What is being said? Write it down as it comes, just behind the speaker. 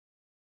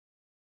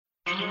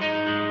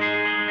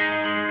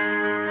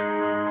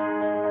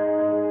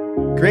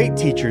Great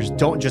teachers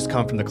don't just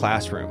come from the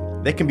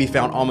classroom. They can be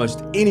found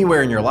almost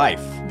anywhere in your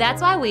life.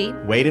 That's why we,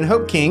 Wade and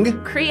Hope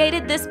King,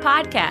 created this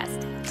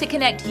podcast to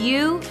connect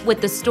you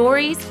with the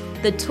stories,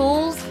 the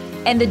tools,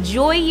 and the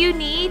joy you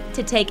need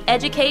to take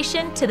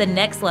education to the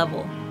next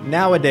level.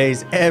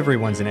 Nowadays,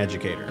 everyone's an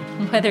educator.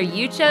 Whether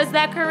you chose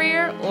that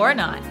career or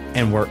not.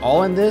 And we're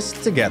all in this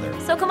together.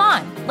 So come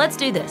on, let's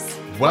do this.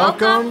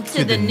 Welcome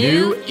to the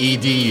new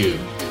EDU.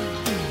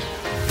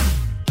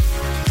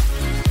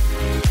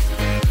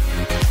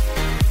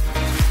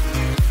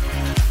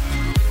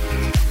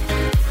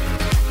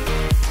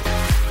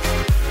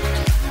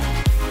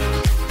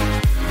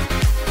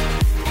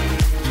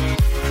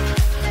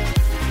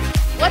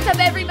 What's up,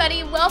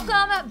 everybody?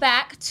 Welcome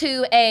back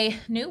to a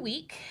new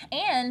week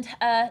and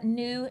a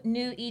new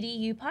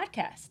EDU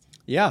podcast.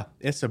 Yeah,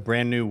 it's a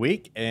brand new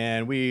week,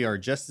 and we are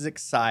just as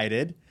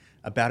excited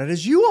about it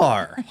as you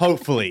are,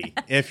 hopefully.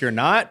 If you're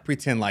not,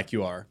 pretend like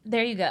you are.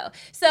 There you go.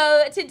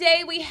 So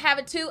today we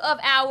have two of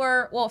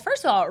our, well,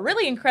 first of all,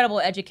 really incredible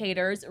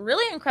educators,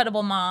 really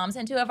incredible moms,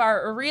 and two of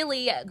our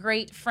really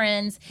great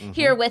friends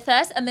here with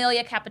us,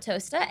 Amelia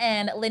Capitosta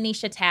and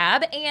Lanisha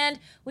Tab. And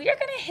we are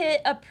going to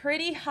hit a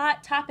pretty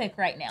hot topic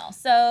right now.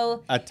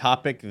 So A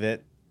topic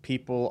that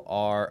people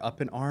are up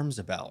in arms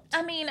about.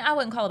 I mean, I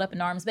wouldn't call it up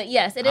in arms, but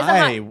yes, it is a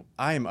hot.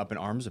 I am up in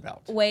arms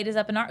about. Wade is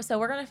up in arms. So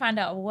we're going to find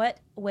out what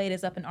Wade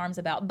is up in arms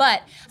about.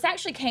 But it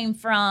actually came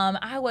from,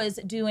 I was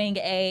doing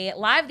a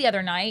live the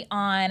other night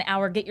on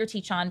our Get Your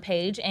Teach On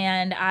page,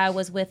 and I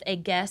was with a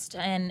guest,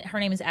 and her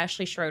name is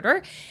Ashley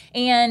Schroeder.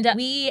 And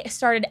we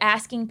started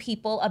asking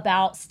people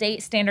about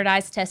state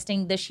standardized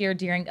testing this year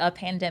during a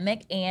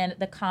pandemic, and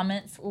the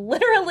comments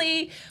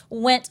literally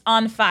went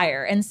on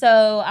fire. And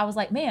so I was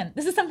like, man,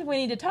 this is something we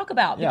need to talk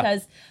about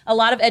because a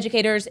lot of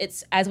educators,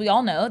 it's, as we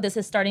all know,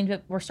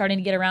 we're starting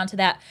to get around to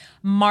that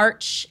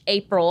March,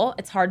 April.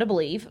 It's hard to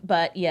believe,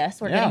 but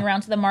yes, we're getting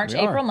around to the March,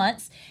 April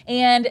months.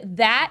 And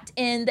that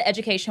in the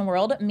education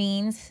world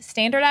means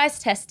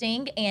standardized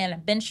testing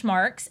and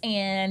benchmarks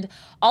and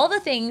all the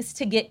things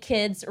to get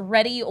kids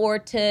ready or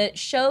to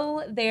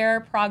show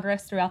their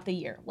progress throughout the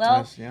year.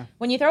 Well,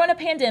 when you throw in a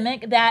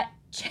pandemic, that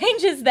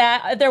changes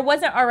that. There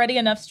wasn't already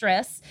enough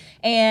stress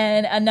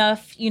and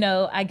enough,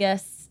 I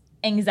guess,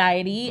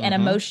 anxiety and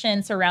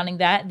emotion surrounding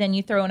that. Then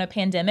you throw in a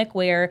pandemic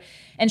where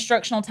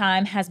instructional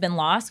time has been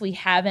lost. We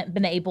haven't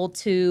been able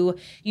to,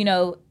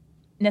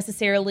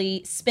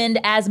 necessarily spend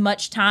as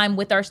much time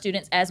with our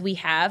students as we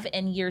have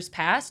in years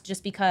past,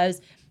 just because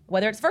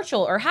whether it's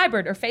virtual or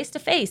hybrid or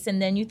face-to-face, and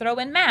then you throw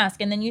in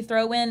mask, and then you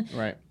throw in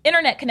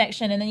internet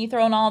connection, and then you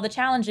throw in all the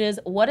challenges.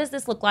 What does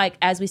this look like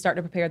as we start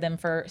to prepare them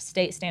for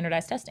state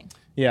standardized testing?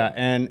 Yeah,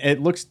 and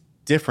it looks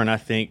different, I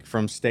think,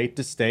 from state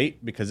to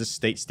state because it's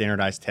state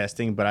standardized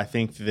testing, but I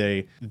think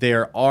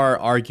there are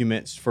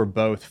arguments for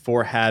both,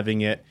 for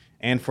having it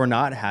and for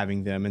not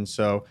having them. And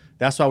so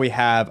that's why we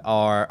have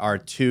our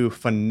two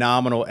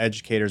phenomenal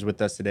educators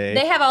with us today.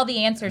 They have all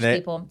the answers,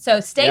 people.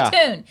 So stay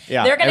tuned.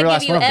 Yeah, they're going to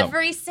give you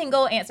every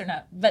single answer. No,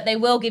 but they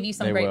will give you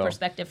some great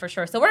perspective for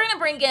sure. So we're going to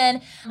bring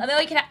in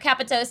Amelia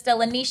Capitosta,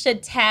 Lanisha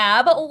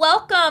Tab.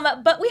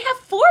 Welcome. But we have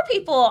 4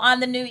 people on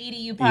the new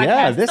EDU podcast.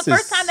 Yeah, this is the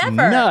first time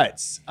ever.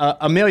 Nuts.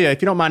 Amelia,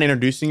 if you don't mind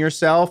introducing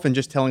yourself and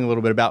just telling a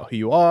little bit about who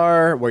you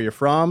are, where you're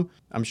from,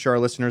 I'm sure our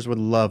listeners would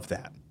love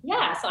that.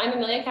 Yeah, so I'm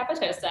Amelia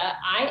Capitosta.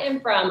 I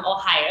am from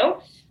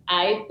Ohio.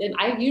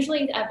 I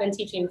usually have been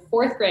teaching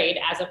 4th grade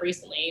as of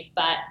recently,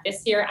 but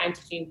this year I'm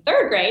teaching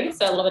 3rd grade,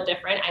 so a little bit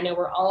different. I know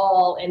we're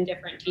all in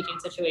different teaching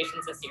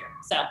situations this year,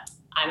 so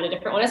I'm in a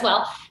different one as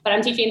well. But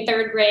I'm teaching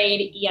 3rd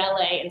grade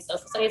ELA and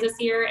social studies this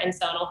year, and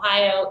so in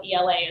Ohio,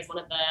 ELA is one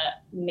of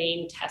the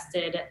main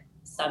tested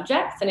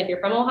subjects. And if you're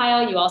from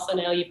Ohio, you also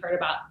know you've heard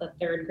about the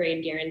 3rd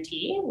grade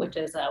guarantee, which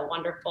is a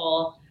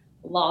wonderful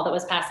law that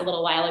was passed a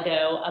little while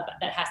ago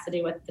that has to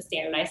do with the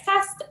standardized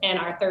test, and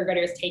our 3rd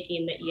graders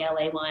taking the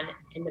ELA one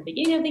in the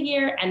beginning of the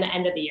year and the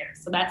end of the year.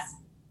 So that's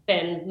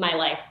been my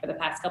life for the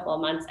past couple of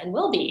months and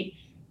will be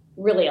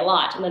really a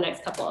lot in the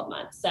next couple of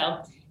months.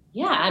 So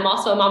yeah, I'm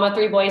also a mom of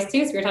 3 boys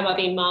too. So we're talking about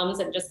being moms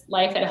and just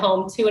life at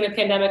home too in a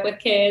pandemic with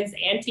kids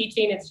and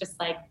teaching. It's just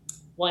like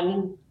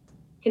one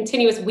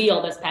continuous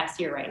wheel this past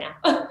year right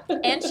now.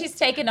 And she's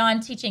taken on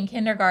teaching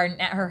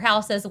kindergarten at her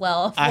house as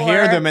well. I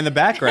hear them in the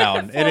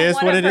background. It is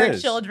what it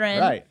is.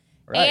 Children. Right.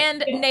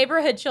 And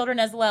neighborhood children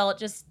as well.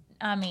 Just,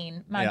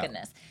 my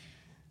goodness.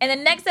 And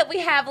then next up we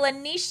have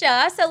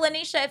Lanisha. So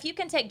Lanisha, if you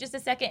can take just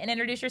a second and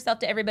introduce yourself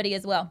to everybody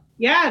as well.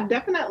 Yeah,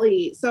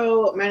 definitely.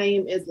 So my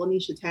name is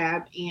Lanisha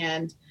Tab,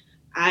 and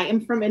I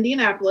am from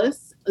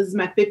Indianapolis. This is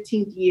my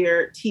 15th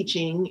year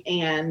teaching.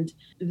 And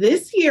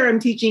this year I'm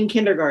teaching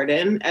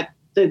kindergarten. At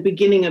the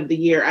beginning of the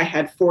year, I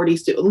had 40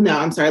 students. No,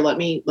 I'm sorry. Let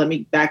me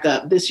back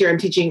up. This year I'm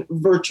teaching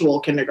virtual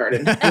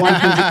kindergarten.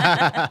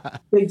 100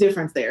 big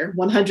difference there.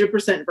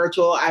 100%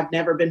 virtual. I've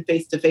never been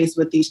face-to-face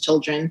with these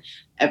children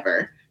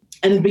ever.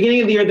 And at the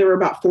beginning of the year, there were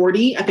about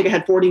 40. I think I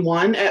had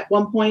 41 at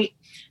one point.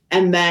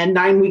 And then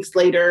 9 weeks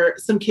later,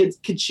 some kids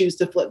could choose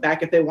to flip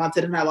back if they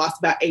wanted. And I lost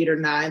about 8 or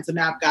 9. So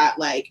now I've got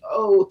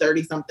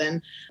 30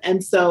 something.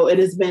 And so it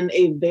has been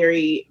a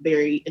very,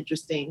 very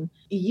interesting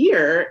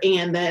year.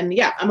 And then,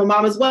 I'm a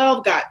mom as well.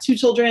 I've got 2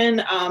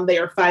 children. They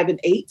are 5 and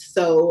 8.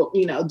 So,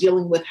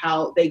 dealing with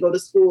how they go to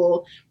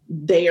school,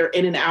 they are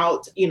in and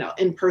out,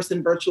 in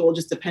person, virtual,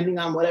 just depending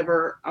on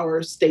whatever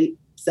our state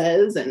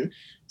says. And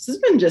this has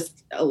been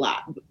just a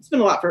lot. It's been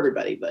a lot for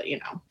everybody, but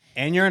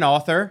And you're an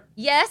author.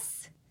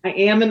 Yes. I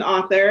am an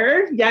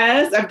author.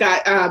 Yes, I've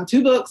got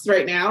 2 books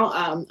right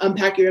now.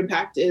 Unpack Your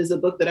Impact is a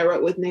book that I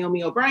wrote with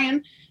Naomi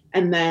O'Brien.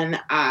 And then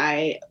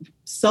I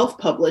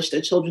self-published a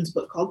children's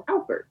book called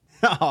Alfred.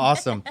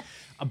 Awesome.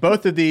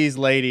 Both of these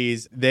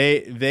ladies,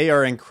 they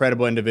are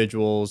incredible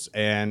individuals.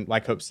 And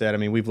like Hope said, I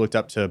mean, we've looked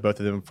up to both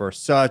of them for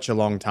such a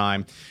long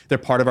time. They're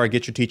part of our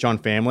Get Your Teach On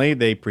family.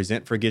 They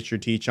present for Get Your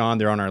Teach On.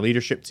 They're on our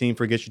leadership team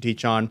for Get Your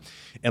Teach On.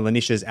 And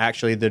Lanisha is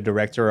actually the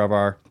director of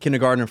our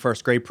kindergarten and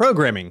first grade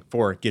programming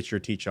for Get Your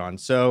Teach On.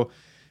 So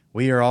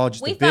we are all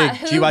just a big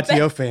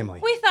GYTO family.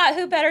 We thought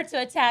who better to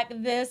attack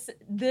this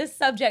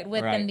subject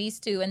with than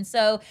these two. And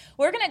so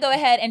we're going to go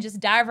ahead and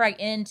just dive right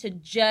into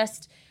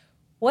just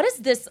what does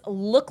this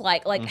look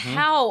like? Like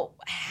how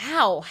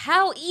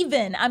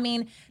even? I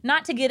mean,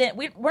 not to get in,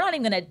 we're not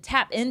even going to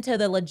tap into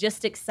the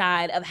logistics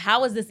side of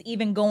how is this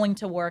even going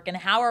to work and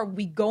how are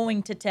we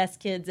going to test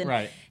kids and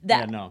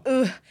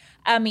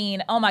I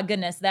mean, oh my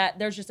goodness, that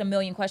there's just a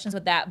million questions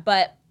with that.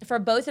 But for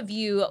both of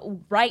you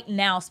right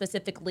now,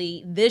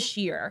 specifically this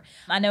year,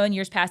 I know in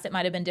years past it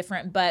might have been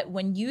different, but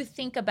when you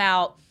think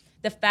about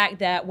the fact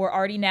that we're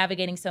already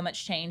navigating so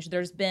much change,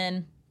 there's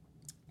been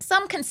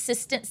some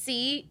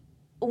consistency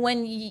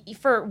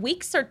for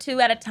weeks or 2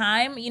 at a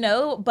time,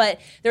 but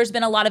there's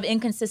been a lot of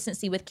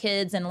inconsistency with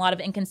kids and a lot of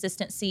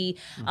inconsistency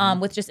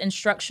with just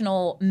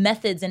instructional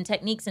methods and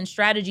techniques and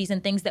strategies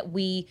and things that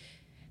we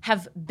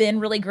have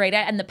been really great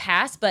at in the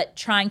past, but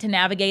trying to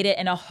navigate it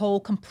in a whole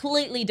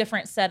completely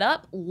different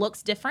setup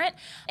looks different.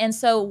 And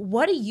so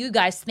what do you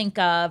guys think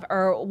of,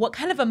 or what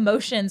kind of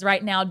emotions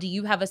right now do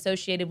you have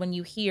associated when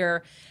you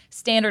hear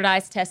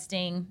standardized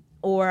testing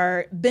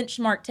or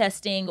benchmark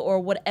testing or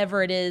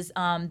whatever it is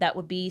that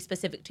would be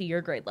specific to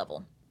your grade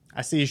level?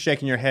 I see you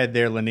shaking your head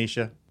there,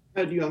 Lanisha.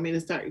 Oh, do you want me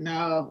to start?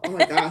 No. Oh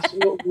my gosh.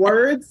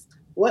 Words?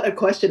 What a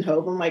question,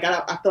 Hope. I'm like,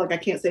 I feel like I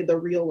can't say the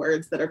real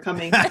words that are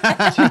coming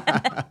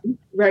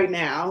right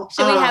now.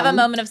 Should we have a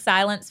moment of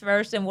silence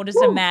first and we'll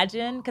just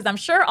imagine? Because I'm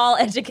sure all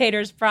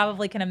educators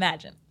probably can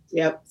imagine.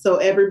 Yep. So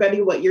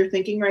everybody, what you're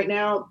thinking right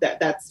now,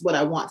 that's what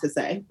I want to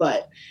say.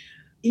 But,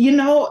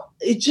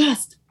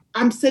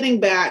 I'm sitting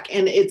back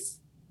and it's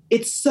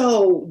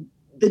so,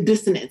 the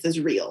dissonance is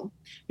real.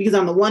 Because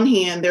on the one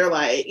hand, they're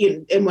like,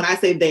 and when I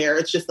say there,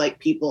 it's just like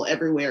people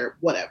everywhere,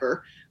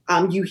 whatever.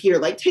 You hear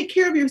take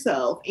care of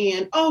yourself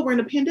and, we're in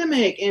a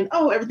pandemic and,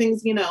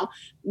 everything's,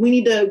 we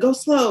need to go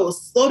slow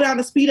down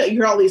to speed up. You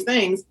hear all these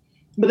things.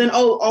 But then,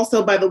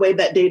 also, by the way,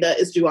 that data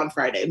is due on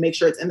Friday. Make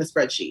sure it's in the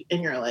spreadsheet.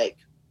 And you're like,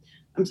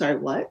 I'm sorry,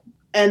 what?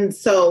 And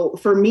so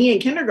for me in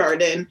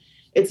kindergarten,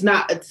 it's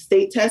not a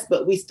state test,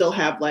 but we still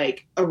have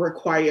a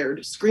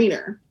required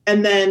screener.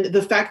 And then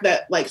the fact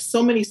that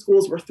so many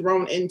schools were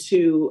thrown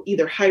into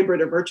either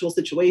hybrid or virtual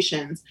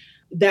situations,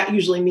 that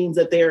usually means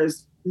that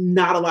there's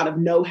not a lot of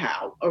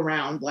know-how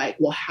around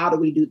how do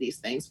we do these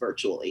things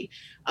virtually?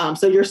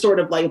 So you're sort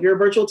of if you're a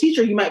virtual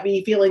teacher, you might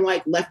be feeling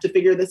left to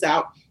figure this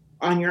out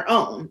on your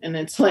own. And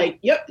it's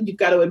yep, you've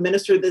got to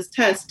administer this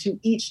test to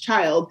each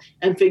child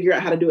and figure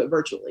out how to do it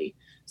virtually.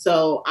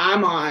 So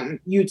I'm on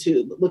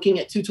YouTube looking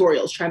at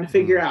tutorials, trying to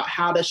figure out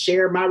how to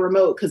share my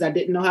remote because I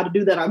didn't know how to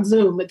do that on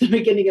Zoom at the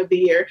beginning of the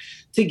year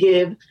to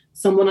give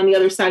someone on the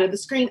other side of the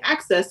screen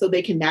access so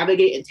they can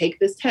navigate and take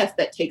this test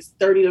that takes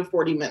 30 to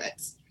 40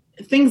 minutes.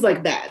 Things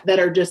like that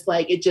are just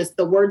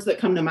the words that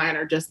come to mind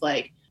are just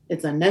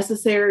it's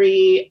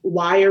unnecessary.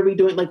 Why are we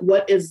doing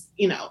what is,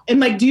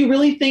 and do you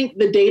really think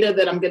the data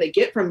that I'm going to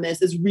get from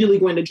this is really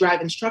going to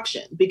drive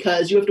instruction?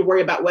 Because you have to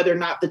worry about whether or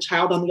not the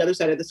child on the other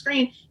side of the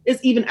screen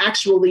is even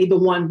actually the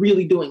one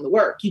really doing the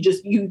work.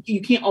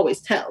 You can't always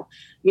tell,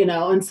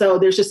 and so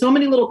there's just so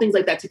many little things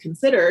like that to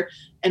consider.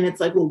 And it's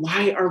well,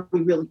 why are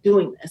we really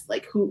doing this?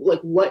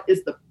 What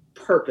is the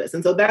purpose?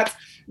 And so that's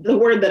the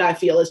word that I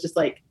feel is just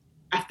I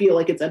feel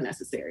like it's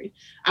unnecessary.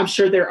 I'm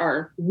sure there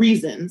are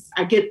reasons.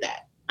 I get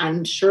that.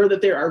 I'm sure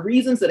that there are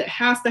reasons that it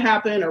has to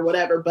happen or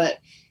whatever, but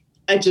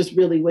I just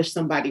really wish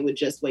somebody would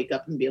just wake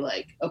up and be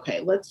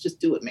okay, let's just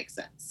do what makes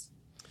sense.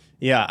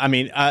 Yeah, I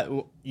mean,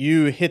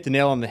 you hit the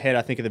nail on the head,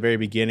 I think, at the very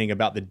beginning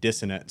about the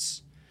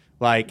dissonance.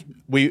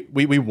 We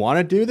want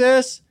to do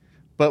this,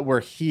 but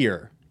we're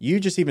here. You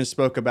just even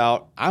spoke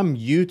about, I'm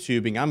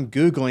YouTubing, I'm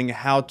Googling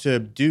how to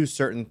do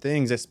certain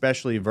things,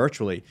 especially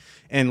virtually.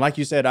 And like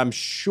you said, I'm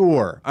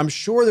sure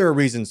there are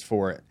reasons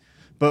for it.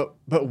 But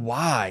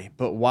why?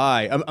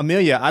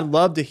 Amelia, I'd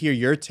love to hear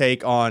your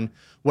take on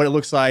what it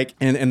looks like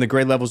in the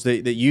grade levels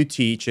that you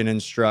teach and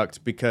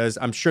instruct, because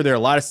I'm sure there are a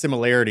lot of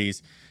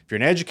similarities. If you're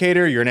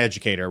an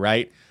educator,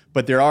 right?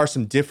 But there are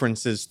some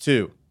differences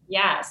too.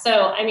 Yeah.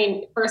 So, I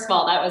mean, first of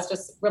all, that was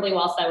just really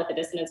well said with the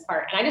dissonance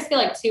part. And I just feel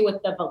like, too, with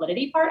the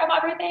validity part of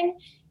everything,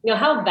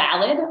 how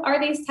valid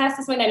are these tests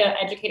is something I know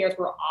educators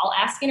were all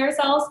asking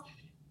ourselves,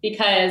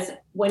 because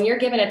when you're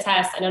given a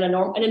test and in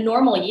a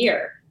normal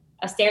year,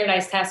 a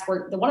standardized test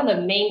where one of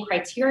the main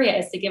criteria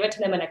is to give it to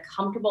them in a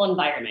comfortable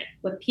environment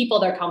with people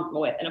they're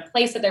comfortable with in a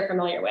place that they're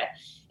familiar with.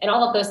 And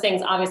all of those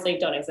things obviously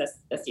don't exist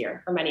this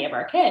year for many of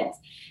our kids.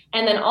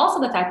 And then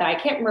also the fact that I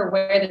can't remember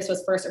where this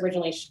was first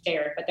originally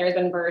shared, but there's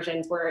been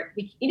versions where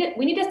we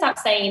need to stop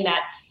saying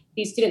that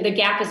the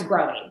gap is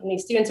growing and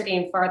these students are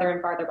getting farther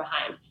and farther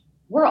behind.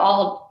 We're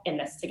all in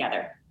this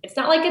together. It's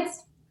not like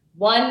it's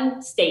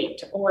one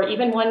state or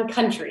even one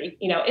country.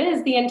 It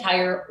is the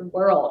entire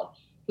world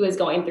who is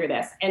going through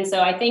this. And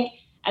so I think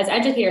as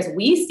educators,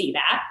 we see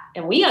that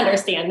and we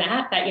understand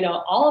that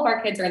all of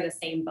our kids are in the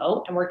same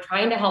boat, and we're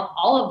trying to help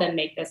all of them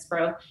make this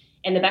growth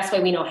in the best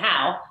way we know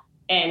how.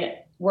 And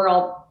we're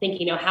all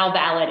thinking, how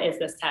valid is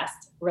this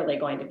test really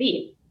going to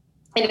be?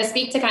 And to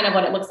speak to kind of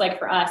what it looks like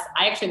for us,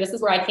 this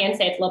is where I can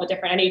say it's a little bit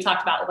different. I know you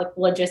talked about like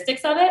the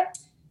logistics of it.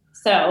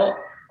 So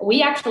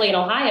we actually in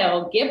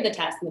Ohio give the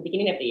test in the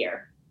beginning of the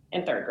year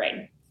in third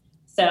grade.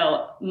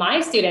 So my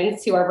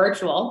students who are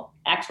virtual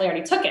actually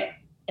already took it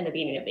in the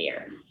beginning of the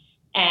year.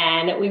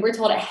 And we were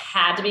told it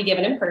had to be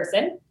given in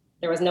person.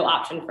 There was no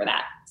option for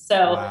that.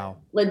 So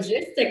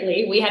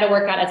Logistically, we had to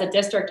work out as a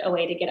district a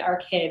way to get our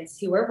kids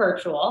who were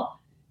virtual.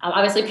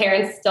 Obviously,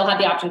 parents still had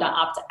the option to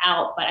opt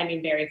out, but I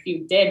mean, very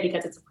few did,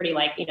 because it's a pretty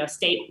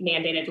state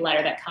mandated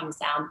letter that comes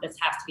down. This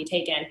has to be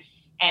taken.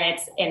 And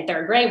it's in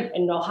third grade.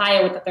 In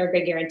Ohio, with the third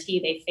grade guarantee,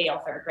 they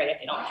fail third grade if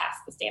they don't pass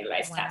the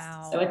standardized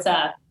test. So it's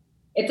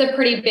a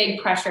pretty big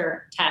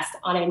pressure test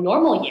on a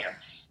normal year.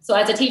 So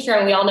as a teacher,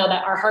 and we all know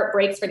that our heart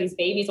breaks for these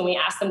babies when we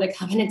ask them to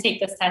come in and take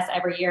this test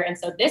every year. And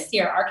so this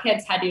year, our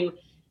kids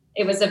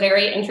it was a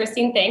very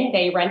interesting thing.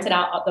 They rented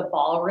out the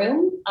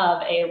ballroom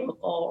of a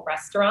local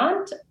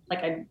restaurant,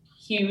 like a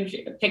huge,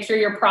 picture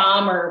your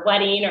prom or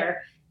wedding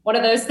or one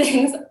of those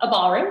things, a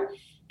ballroom.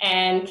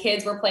 And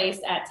kids were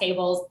placed at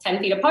tables 10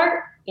 feet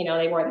apart.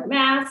 They wore their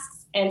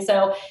masks. And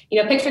so,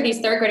 picture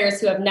these third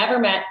graders who have never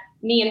met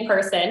me in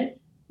person,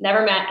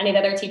 never met any of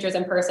the other teachers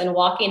in person,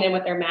 walking in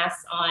with their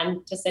masks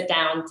on to sit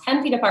down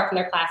 10 feet apart from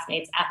their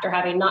classmates after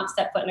having not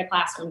stepped foot in a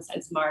classroom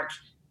since March.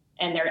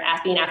 And they're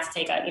being asked to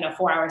take a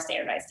 4-hour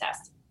standardized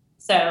test.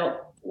 So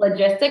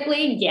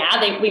logistically,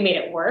 we made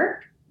it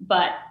work.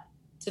 But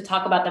to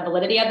talk about the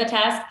validity of the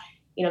test,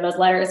 those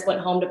letters went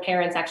home to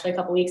parents actually a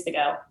couple weeks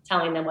ago,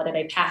 telling them whether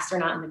they passed or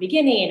not in the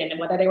beginning and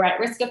whether they were at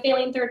risk of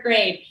failing third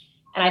grade.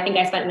 And I think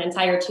I spent an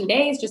entire 2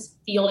 days just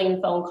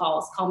fielding phone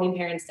calls, calming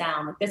parents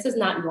down. Like, this is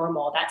not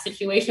normal. That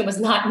situation was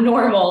not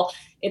normal.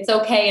 It's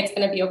okay. It's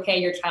going to be okay.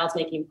 Your child's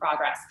making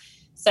progress.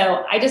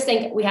 So I just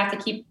think we have to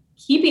keep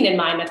keeping in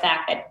mind the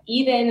fact that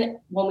even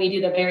when we do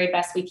the very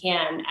best we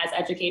can as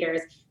educators,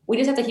 we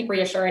just have to keep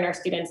reassuring our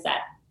students that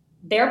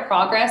their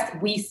progress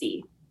we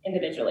see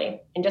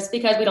individually. And just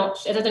because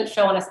it doesn't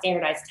show on a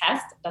standardized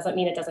test doesn't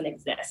mean it doesn't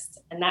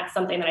exist. And that's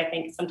something that I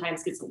think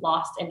sometimes gets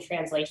lost in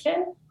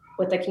translation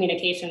with the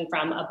communication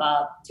from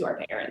above to our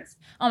parents.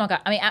 Oh my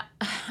God. I mean,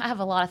 I have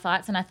a lot of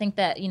thoughts, and I think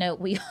that,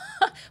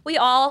 we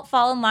all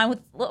fall in line with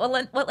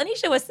what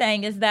Lanisha was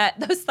saying, is that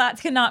those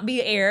thoughts cannot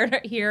be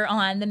aired here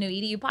on the New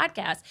EDU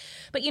podcast.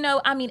 But,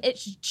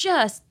 it's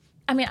just,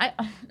 I'm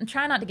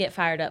trying not to get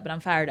fired up, but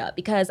I'm fired up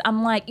because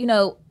I'm like,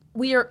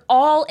 we are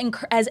all,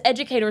 as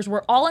educators,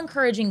 we're all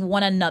encouraging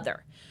one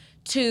another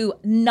to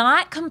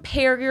not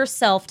compare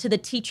yourself to the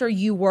teacher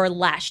you were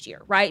last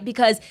year, right?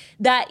 Because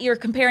that you're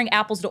comparing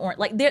apples to orange.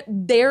 Like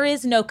there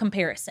is no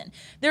comparison.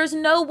 There's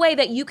no way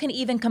that you can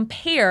even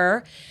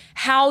compare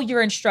how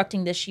you're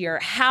instructing this year,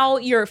 how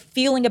you're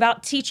feeling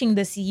about teaching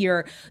this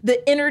year,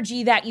 the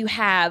energy that you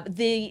have,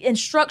 the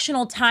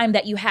instructional time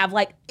that you have.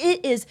 Like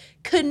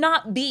could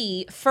not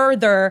be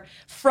further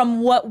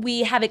from what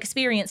we have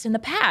experienced in the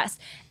past.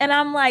 And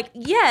I'm like,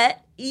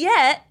 yet,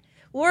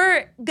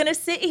 we're going to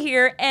sit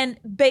here and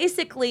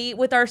basically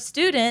with our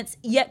students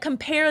yet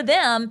compare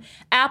them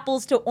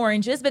apples to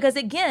oranges, because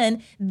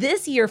again,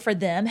 this year for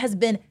them has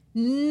been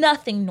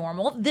nothing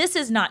normal. This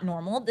is not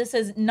normal. This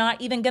is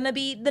not even going to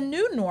be the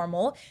new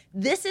normal.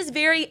 This is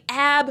very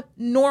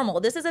abnormal.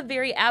 This is a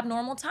very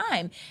abnormal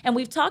time. And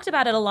we've talked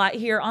about it a lot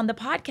here on the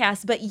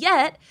podcast, but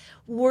yet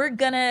we're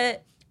going to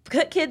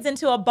put kids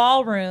into a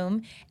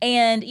ballroom.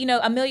 And,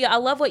 Amelia, I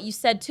love what you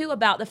said too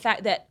about the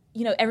fact that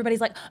everybody's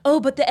like,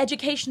 oh, but the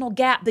educational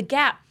gap, the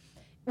gap.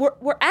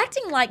 We're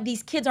acting like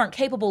these kids aren't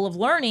capable of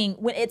learning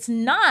when it's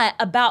not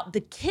about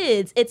the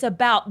kids. It's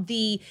about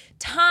the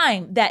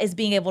time that is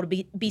being able to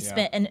be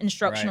spent in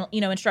instructional,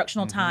 right.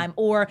 Instructional time,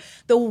 or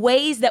the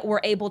ways that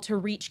we're able to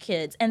reach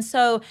kids. And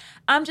so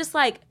I'm just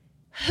like,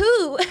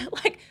 who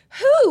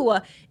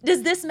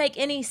does this make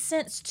any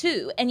sense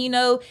to? And,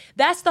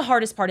 that's the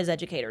hardest part as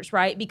educators,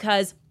 right?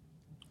 Because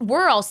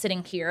we're all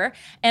sitting here,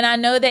 and I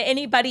know that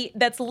anybody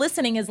that's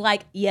listening is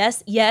like,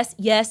 yes.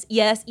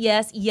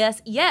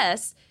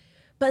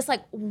 But it's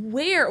like,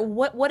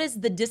 what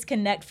is the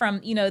disconnect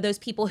from, those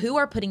people who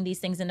are putting these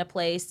things into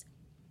place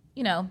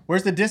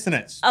where's the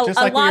dissonance? A Just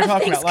like we lot were of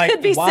talking things about, like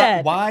could be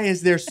said. why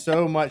is there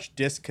so much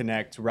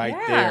disconnect right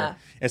Yeah. there?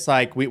 It's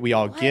like we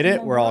all get in it,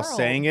 the we're all world?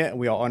 saying it, and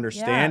we all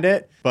understand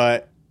it,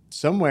 but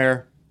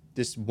somewhere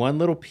this one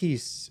little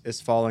piece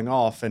is falling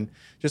off. And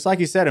just like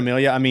you said,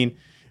 Amelia, I mean,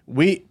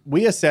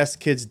 we assess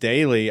kids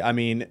daily, I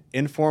mean,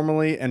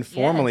 informally and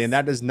formally, Yes. and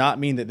that does not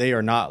mean that they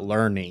are not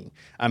learning.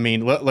 I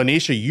mean,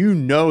 Lanisha, you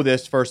know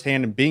this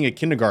firsthand and being a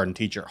kindergarten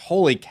teacher.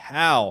 Holy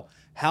cow,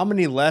 how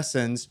many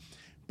lessons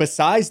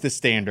besides the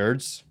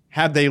standards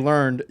have they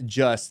learned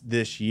just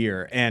this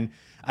year? And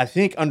I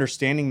think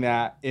understanding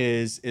that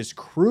is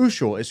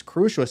crucial,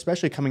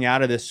 especially coming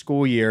out of this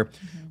school year.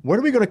 What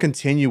are we going to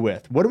continue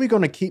with? What are we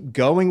going to keep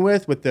going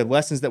with the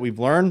lessons that we've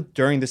learned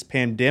during this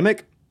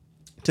pandemic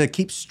to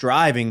keep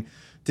striving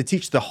to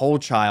teach the whole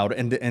child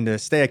and to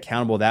stay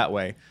accountable that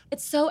way?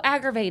 It's so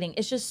aggravating.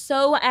 It's just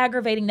so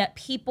aggravating that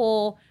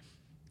people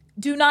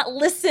do not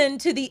listen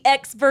to the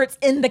experts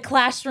in the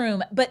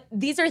classroom. But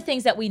these are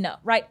things that we know,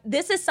 right?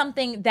 This is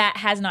something that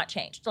has not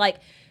changed. Like,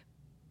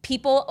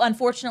 people,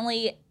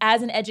 unfortunately,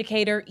 as an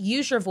educator,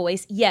 use your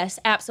voice. Yes,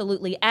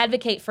 absolutely.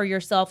 Advocate for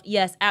yourself.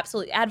 Yes,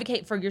 absolutely.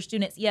 Advocate for your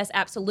students. Yes,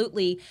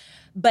 absolutely.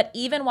 But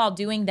even while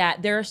doing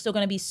that, there are still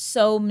going to be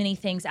so many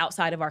things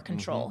outside of our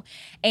control.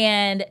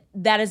 And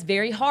that is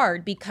very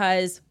hard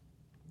because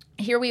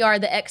here we are,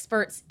 the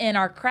experts in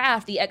our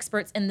craft, the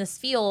experts in this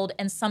field,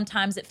 and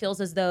sometimes it feels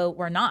as though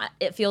we're not.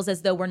 It feels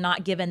as though we're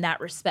not given that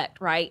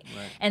respect, right?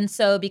 And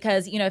so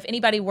because, if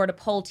anybody were to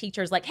poll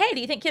teachers like, hey,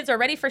 do you think kids are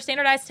ready for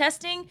standardized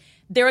testing?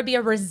 There would be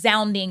a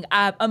resounding,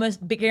 I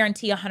almost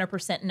guarantee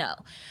 100% no.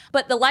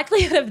 But the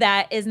likelihood of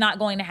that is not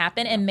going to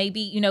happen. And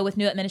maybe, with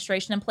new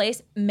administration in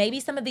place,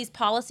 maybe some of these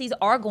policies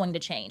are going to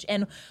change.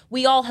 And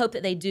we all hope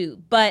that they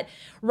do. But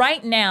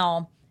right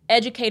now,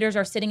 educators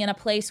are sitting in a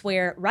place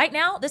where right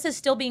now this is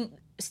still being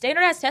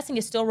standardized testing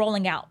is still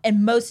rolling out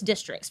in most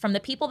districts. From the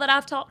people that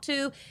I've talked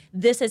to,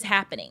 this is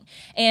happening.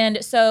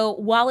 And so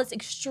while it's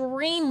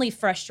extremely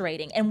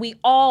frustrating and we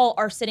all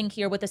are sitting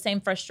here with the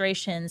same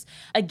frustrations,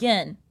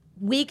 again,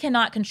 we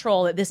cannot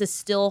control that this is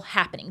still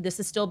happening. This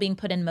is still being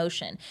put in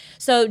motion.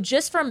 So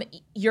just from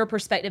your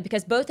perspective,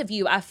 because both of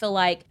you, I feel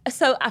like,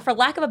 so for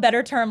lack of a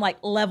better term, like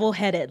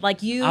level-headed,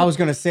 like you. I was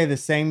going to say the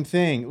same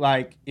thing.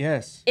 Like,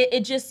 yes.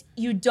 It just,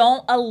 you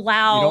don't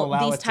allow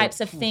these it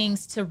types of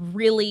things to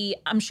really,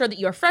 I'm sure that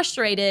you're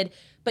frustrated,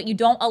 but you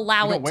don't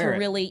allow it to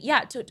really,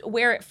 to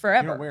wear it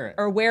forever. You don't wear it.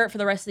 Or wear it for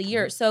the rest of the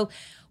year. So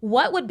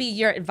what would be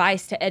your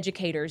advice to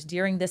educators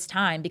during this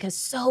time? Because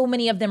so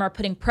many of them are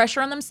putting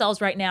pressure on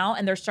themselves right now,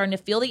 and they're starting to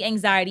feel the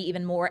anxiety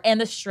even more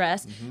and the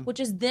stress, which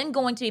is then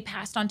going to be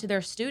passed on to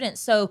their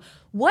students. So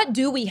what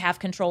do we have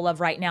control of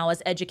right now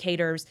as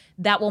educators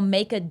that will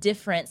make a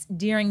difference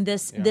during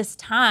this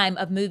time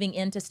of moving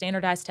into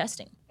standardized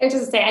testing? And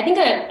just to say, I think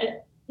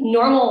a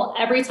normal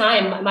every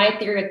time, my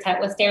theory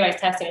with standardized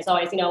testing is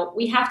always,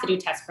 we have to do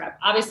test prep.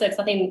 Obviously, it's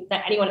something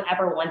that anyone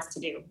ever wants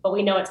to do, but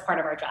we know it's part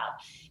of our job.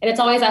 And it's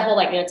always that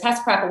whole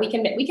test prep, but we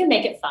can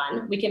make it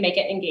fun. We can make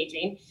it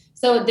engaging.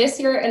 So this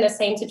year in the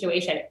same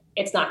situation,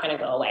 it's not going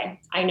to go away.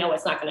 I know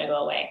it's not going to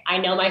go away. I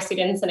know my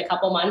students in a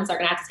couple months are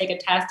going to have to take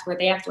a test where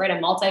they have to write a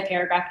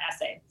multi-paragraph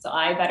essay. So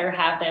I better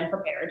have them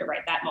prepared to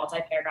write that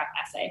multi-paragraph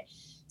essay.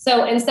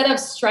 So instead of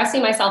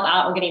stressing myself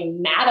out or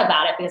getting mad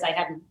about it because I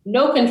have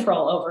no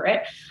control over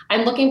it,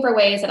 I'm looking for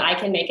ways that I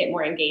can make it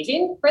more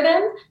engaging for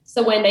them.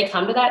 So when they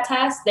come to that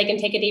test, they can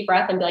take a deep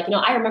breath and be like,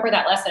 I remember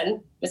that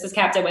lesson Mrs.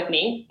 Cap did with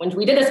me when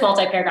we did this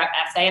multi-paragraph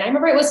essay, and I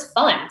remember it was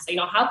fun. So,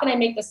 how can I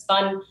make this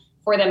fun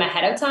for them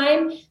ahead of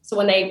time? So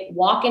when they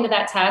walk into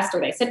that test or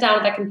they sit down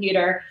at that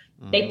computer,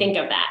 they think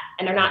of that.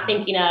 And they're not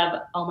thinking of,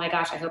 oh my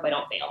gosh, I hope I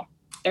don't fail.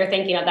 They're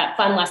thinking of that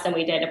fun lesson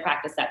we did to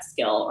practice that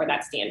skill or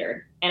that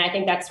standard. And I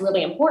think that's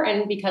really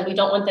important because we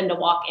don't want them to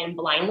walk in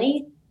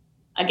blindly.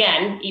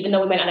 Again, even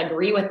though we might not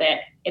agree with it,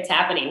 it's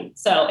happening.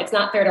 So it's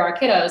not fair to our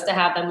kiddos to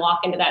have them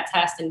walk into that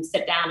test and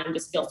sit down and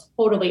just feel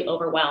totally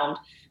overwhelmed.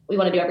 We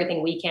want to do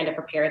everything we can to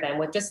prepare them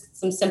with just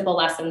some simple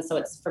lessons so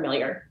it's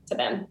familiar to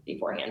them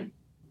beforehand.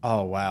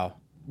 Oh, wow.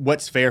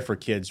 What's fair for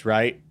kids,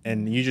 right?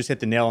 And you just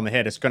hit the nail on the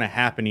head. It's going to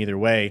happen either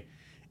way.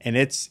 And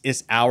it's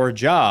our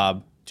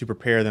job to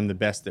prepare them the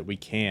best that we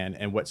can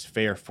and what's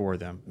fair for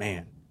them.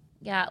 Man.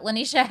 Yeah.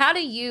 Lanisha, how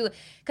do you,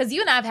 because you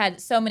and I have had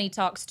so many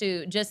talks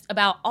too, just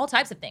about all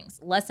types of things,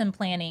 lesson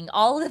planning,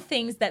 all the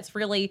things that's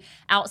really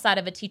outside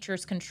of a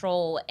teacher's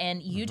control.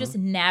 And you just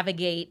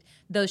navigate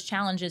those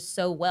challenges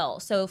so well.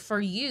 So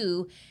for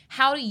you,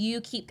 how do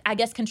you keep,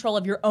 control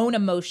of your own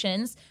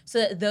emotions so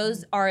that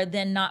those are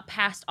then not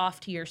passed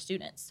off to your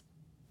students?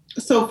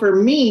 So for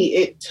me,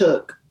 it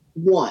took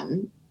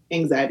one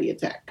anxiety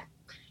attack.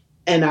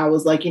 And I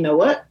was like, you know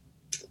what?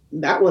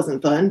 That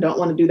wasn't fun. Don't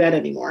want to do that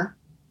anymore.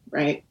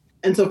 Right.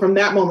 And so from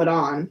that moment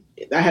on,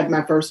 I had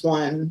my first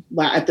one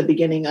at the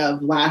beginning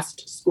of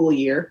last school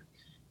year.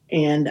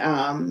 And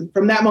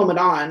from that moment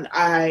on,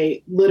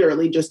 I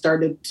literally just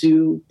started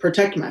to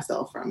protect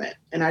myself from it.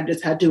 And I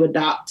just had to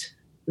adopt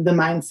the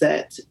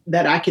mindset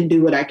that I can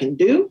do what I can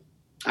do.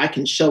 I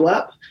can show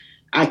up.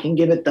 I can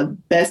give it the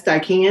best I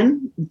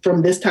can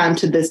from this time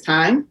to this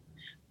time.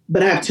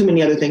 but I have too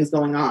many other things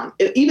going on.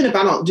 Even if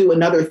I don't do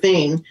another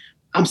thing,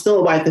 I'm still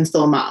a wife and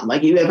still a mom.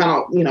 Like even if I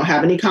don't,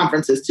 have any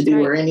conferences to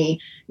do or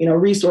any,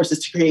 resources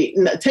to create,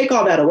 take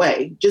all that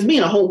away. Just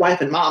being a whole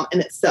wife and mom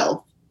in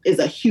itself is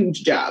a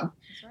huge job.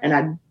 Right. And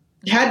I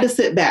had to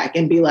sit back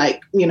and be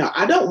like,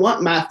 I don't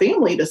want my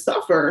family to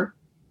suffer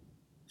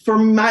for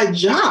my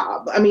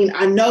job. I mean,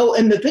 I know,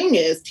 and the thing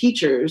is,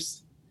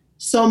 teachers,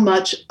 so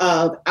much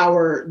of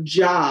our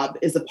job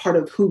is a part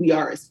of who we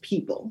are as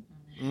people.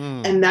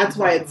 And that's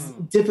why it's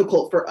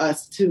difficult for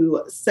us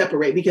to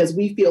separate, because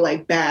we feel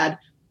like bad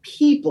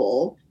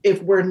people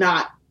if we're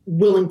not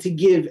willing to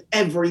give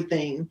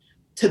everything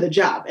to the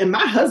job. And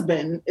my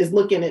husband is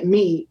looking at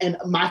me and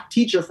my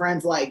teacher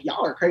friends like,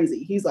 y'all are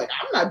crazy. He's like,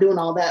 I'm not doing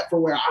all that for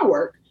where I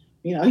work.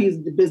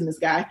 He's the business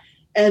guy.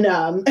 And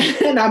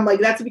and I'm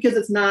like, that's because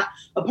it's not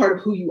a part of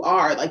who you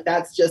are. Like,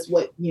 that's just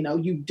what,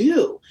 you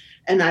do.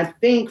 And I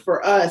think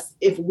for us,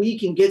 if we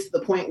can get to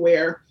the point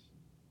where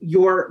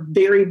your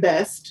very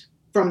best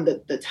from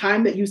the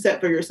time that you set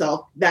for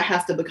yourself, that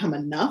has to become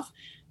enough.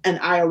 And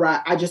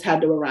I just had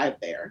to arrive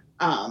there.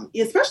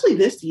 Especially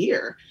this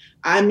year.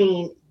 I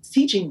mean,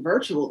 teaching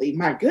virtually,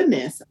 my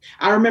goodness.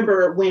 I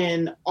remember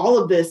when all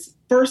of this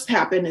first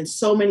happened and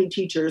so many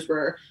teachers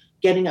were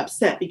getting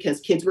upset because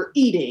kids were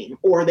eating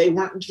or they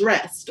weren't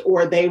dressed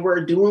or they were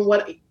doing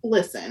what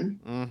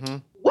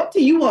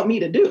do you want me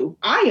to do?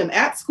 I am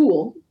at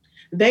school.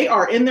 They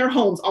are in their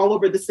homes all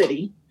over the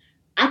city.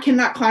 I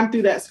cannot climb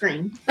through that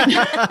screen.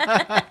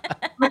 I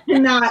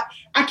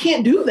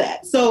can't do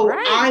that. So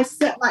I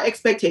set my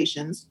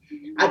expectations.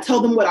 I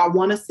tell them what I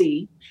want to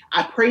see.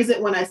 I praise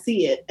it when I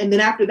see it. And then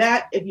after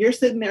that, if you're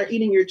sitting there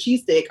eating your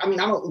cheese steak, I mean,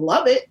 I don't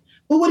love it,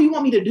 but what do you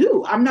want me to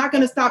do? I'm not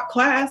going to stop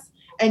class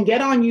and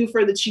get on you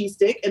for the cheese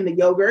stick and the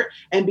yogurt.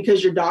 And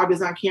because your dog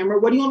is on camera,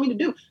 what do you want me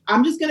to do?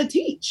 I'm just going to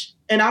teach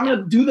and I'm going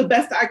to do the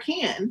best I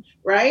can.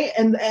 Right.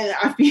 And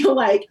I feel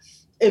like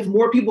if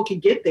more people can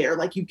get there,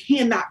 like you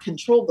cannot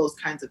control those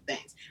kinds of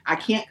things. I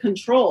can't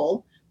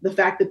control the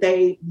fact that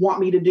they want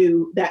me to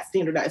do that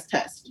standardized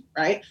test,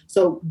 right?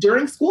 So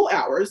during school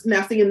hours,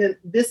 now see, and then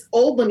this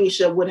old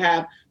Lanisha would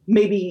have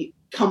maybe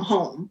come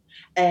home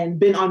and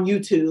been on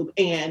YouTube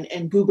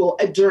and Google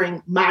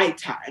during my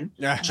time,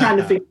 trying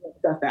to figure that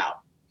stuff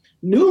out.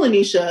 New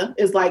Lanisha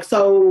is like,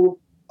 so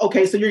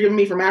you're giving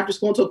me from after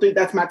school until 3,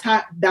 that's my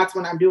time, that's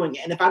when I'm doing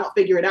it. And if I don't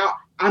figure it out,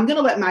 I'm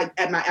gonna let my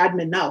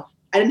admin know.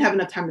 I didn't have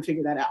enough time to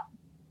figure that out.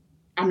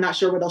 I'm not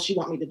sure what else you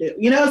want me to do.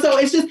 So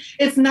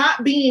it's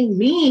not being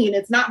mean.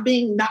 It's not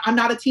I'm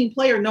not a team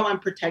player. No, I'm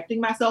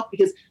protecting myself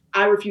because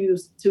I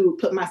refuse to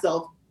put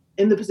myself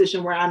in the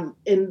position where I'm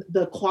in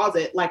the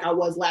closet like I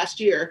was last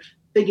year,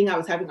 thinking I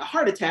was having a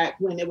heart attack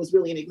when it was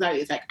really an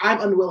anxiety attack.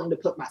 I'm unwilling to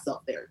put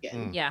myself there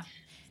again. Yeah.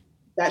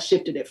 That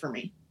shifted it for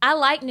me. I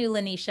like new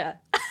Lanisha.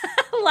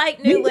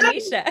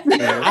 Lanisha.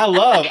 I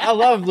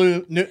love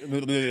new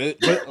Lanisha.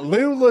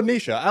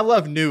 I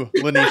love new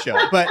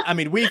Lanisha. But I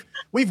mean, we've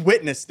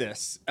witnessed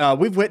this.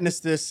 We've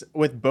witnessed this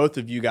with both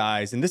of you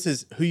guys, and this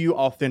is who you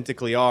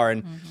authentically are.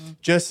 And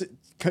just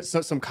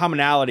some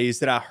commonalities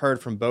that I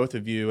heard from both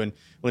of you. And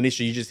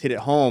Lanisha, you just hit it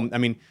home. I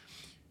mean,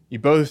 you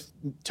both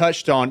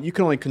touched on you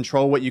can only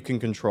control what you can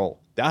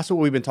control. That's what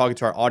we've been talking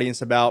to our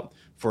audience about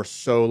for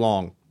so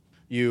long.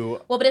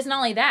 But it's not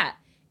only that.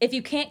 If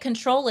you can't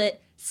control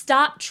it,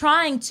 stop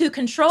trying to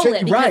control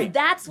it, because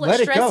that's what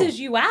stresses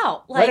you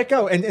out. Let it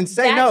go and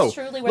say no.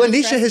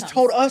 Lanisha has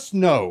told us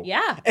no.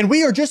 Yeah. And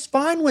we are just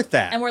fine with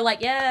that. And we're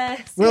like,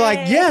 yes. We're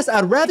like, yes,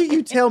 I'd rather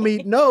you tell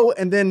me no,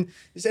 and then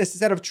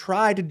instead of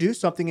try to do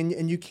something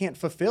and you can't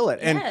fulfill it.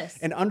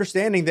 And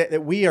understanding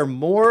that we are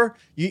more,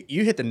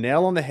 you hit the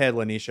nail on the head,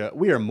 Lanisha.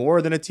 We are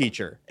more than a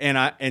teacher.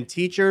 And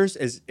teachers,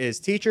 as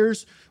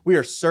teachers, we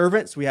are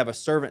servants. We have a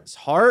servant's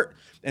heart.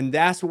 And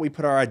that's what we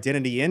put our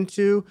identity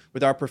into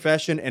with our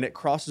profession, and it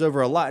crosses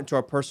over a lot into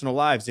our personal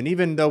lives. And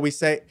even though we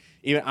say,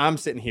 even I'm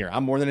sitting here,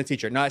 I'm more than a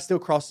teacher. Now, it still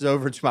crosses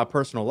over to my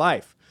personal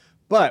life.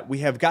 But we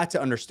have got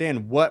to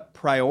understand what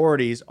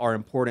priorities are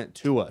important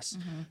to us.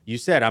 You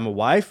said, I'm a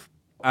wife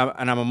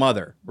and I'm a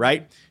mother,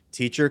 right?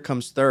 Teacher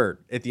comes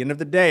third. At the end of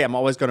the day, I'm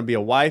always going to be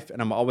a wife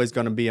and I'm always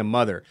going to be a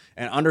mother.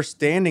 And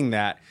understanding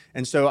that.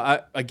 And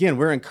so, again,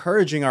 we're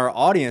encouraging our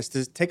audience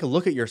to take a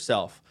look at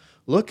yourself.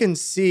 Look and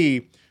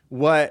see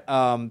what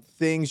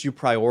things you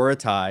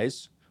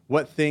prioritize,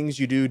 what things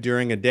you do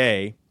during a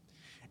day,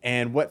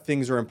 and what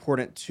things are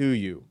important to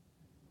you.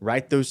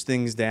 Write those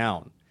things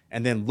down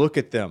and then look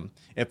at them.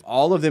 If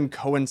all of them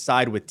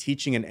coincide with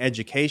teaching and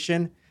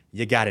education,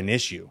 you got an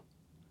issue.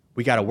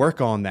 We got to work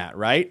on that,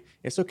 right?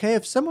 It's okay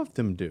if some of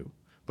them do.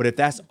 But if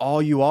that's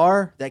all you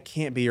are, that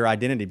can't be your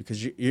identity,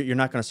 because you're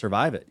not going to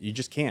survive it. You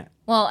just can't.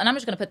 Well, and I'm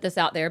just going to put this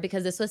out there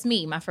because this was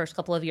me, my first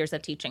couple of years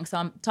of teaching. So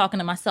I'm talking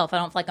to myself. I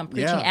don't feel like I'm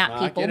preaching at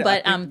people,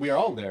 but we are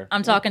all there.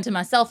 I'm talking to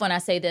myself when I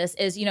say this.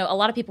 Is, a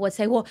lot of people would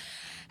say, well,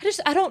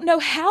 I don't know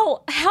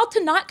how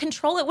to not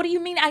control it. What do you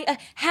mean?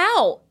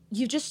 How?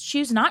 You just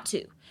choose not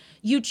to.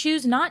 You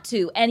choose not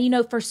to. And, you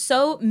know, for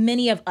so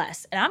many of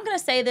us, and I'm going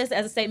to say this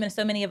as a statement of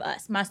so many of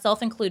us,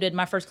 myself included,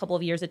 my first couple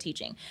of years of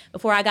teaching,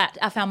 before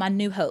I found my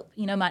new hope,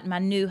 you know, my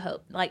new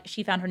hope, like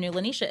she found her new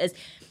Lanisha, is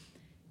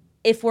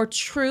if we're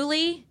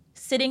truly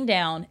sitting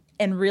down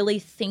and really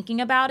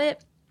thinking about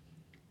it,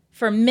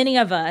 for many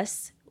of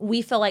us,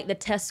 we feel like the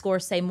test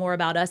scores say more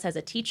about us as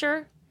a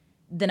teacher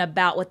than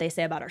about what they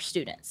say about our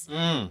students.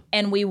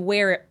 And we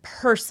wear it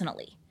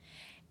personally.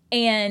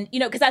 And, you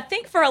know, because I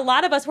think for a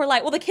lot of us, we're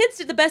like, well, the kids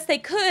did the best they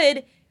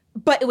could,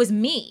 but it was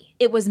me.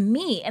 It was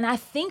me. And I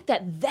think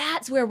that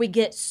that's where we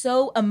get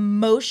so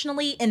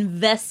emotionally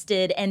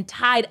invested and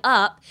tied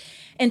up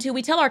into,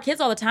 we tell our kids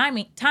all the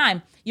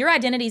time, your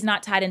identity is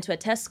not tied into a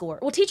test score.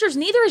 Well, teachers,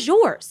 neither is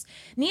yours.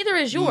 Neither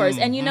is yours.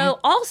 And, you know,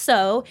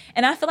 also,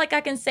 and I feel like I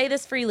can say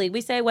this freely,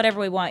 we say whatever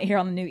we want here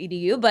on the new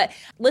EDU, but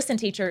listen,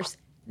 teachers,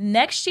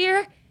 next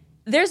year,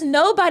 there's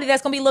nobody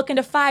that's going to be looking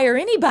to fire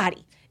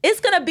anybody. It's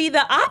going to be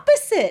the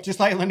opposite. Just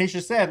like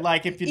Lanisha said,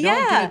 like if you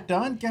don't get it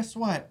done, guess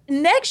what?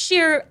 Next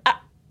year,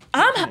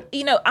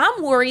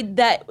 I'm worried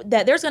that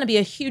there's going to be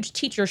a huge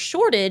teacher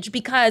shortage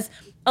because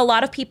a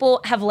lot of people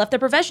have left their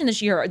profession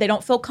this year. They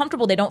don't feel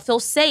comfortable. They don't feel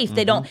safe.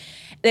 They don't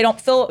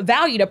feel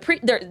valued.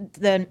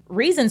 The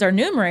reasons are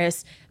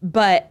numerous,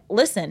 but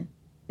listen,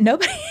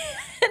 nobody.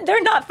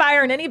 They're not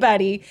firing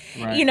anybody,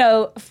 you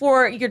know,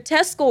 for your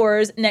test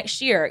scores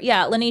next year.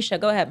 Yeah, Lanisha,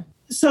 go ahead.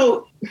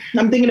 So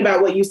I'm thinking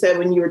about what you said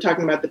when you were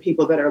talking about the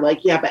people that are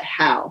like, yeah, but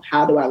how?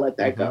 How do I let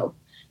that go?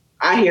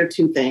 I hear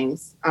two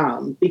things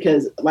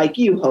because like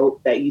you,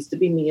 Hope, that used to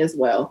be me as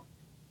well.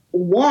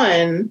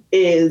 One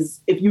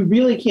is if you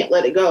really can't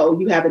let it go,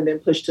 you haven't been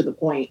pushed to the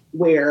point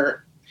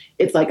where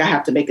it's like I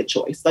have to make a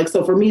choice. Like,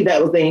 so for me,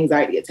 that was the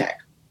anxiety attack.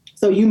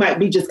 So you might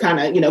be just kind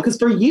of, you know, because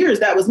for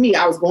years that was me.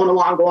 I was going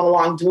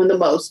along, doing the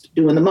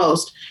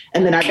most.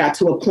 And then I got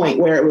to a point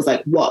where it was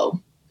like, whoa.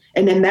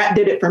 And then that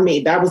did it for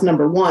me. That was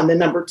number one. Then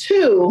number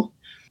two,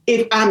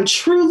 if I'm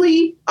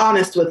truly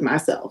honest with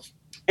myself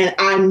and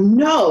I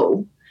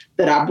know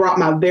that I brought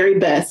my very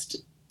best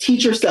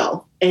teacher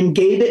self and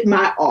gave it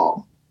my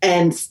all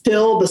and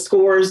still the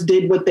scores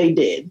did what they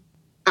did,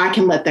 I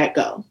can let that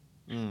go.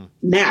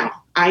 Now,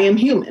 I am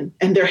human.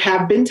 And there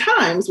have been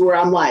times where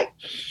I'm like,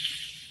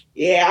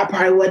 yeah, I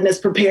probably wasn't as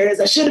prepared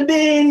as I should have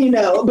been, you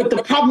know. But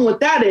the problem with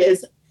that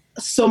is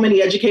so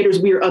many educators,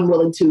 we are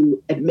unwilling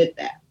to admit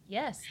that.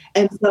 Yes.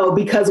 And so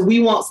because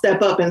we won't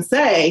step up and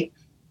say,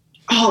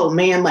 oh,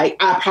 man, like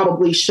I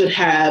probably should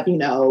have, you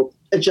know,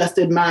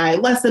 adjusted my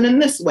lesson in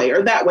this way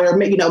or that way, or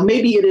maybe, you know,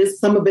 maybe it is,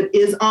 some of it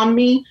is on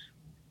me,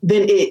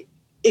 then it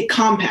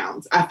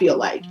compounds, I feel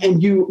like.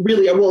 And you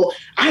really are, well,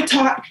 I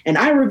taught and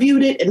I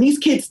reviewed it and these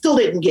kids still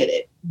didn't get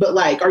it. But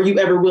like, are you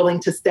ever willing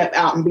to step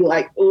out and be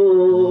like,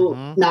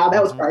 oh, nah,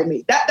 that was probably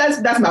me.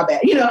 That's my bad,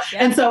 you know?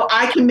 Yeah. And so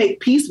I can make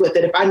peace with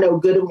it if I know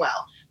good and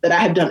well that I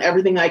have done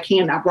everything I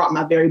can. I brought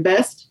my very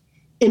best.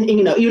 And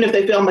you know, even if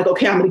they feel, I'm like,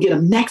 okay, I'm going to get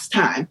them next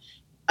time.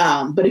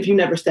 But if you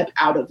never step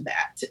out of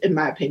that, in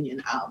my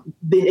opinion,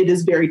 then it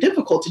is very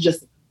difficult to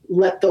just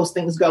let those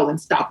things go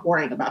and stop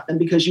worrying about them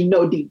because you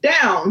know deep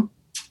down,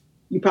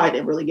 you probably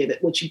didn't really give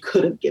it what you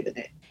could have given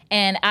it.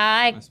 And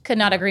I could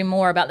not agree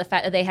more about the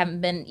fact that they haven't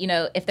been, you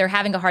know, if they're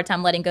having a hard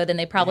time letting go, then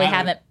they probably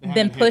haven't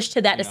been pushed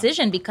to that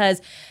decision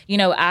because, you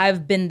know,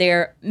 I've been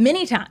there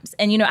many times.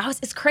 And, you know,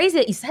 it's crazy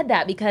that you said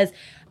that because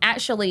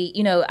actually,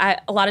 you know,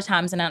 a lot of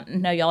times, and I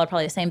know y'all are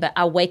probably the same, but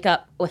I wake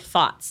up with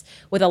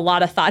a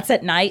lot of thoughts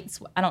at night.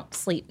 So I don't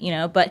sleep, you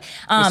know, but.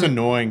 It's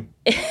annoying.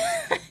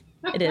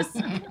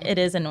 It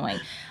is annoying.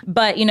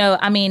 But, you know,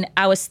 I mean,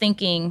 I was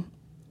thinking,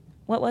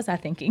 what was I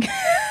thinking?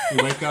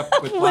 You wake up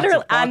with literally,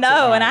 lots of I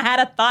know, and I had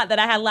a thought that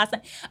I had last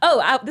night.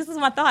 This is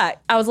my thought.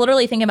 I was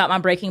literally thinking about my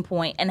breaking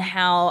point and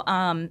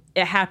how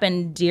it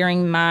happened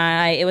during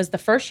it was the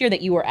first year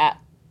that you were at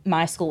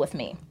my school with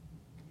me.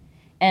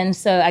 And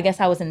so I guess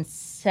I was in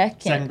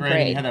second grade.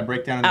 And you had that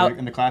breakdown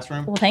in the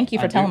classroom? Well, thank you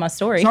for telling my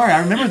story. Sorry, I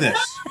remember this.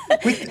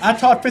 I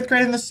taught fifth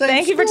grade in the same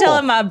Thank school. you for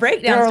telling my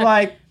breakdown. They were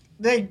like,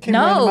 they came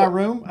into my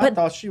room. I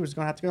thought she was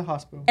going to have to go to the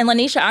hospital. And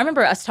Lanisha, I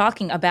remember us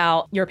talking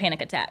about your panic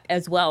attack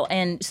as well.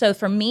 And so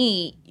for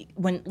me,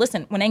 when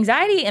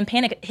anxiety and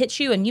panic hits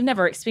you and you've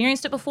never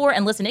experienced it before,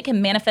 and listen, it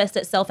can manifest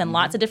itself in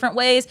lots of different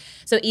ways.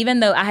 So even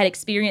though I had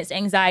experienced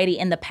anxiety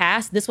in the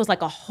past, this was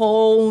like a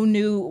whole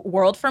new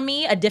world for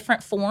me, a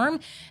different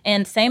form.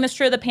 And same is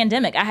true of the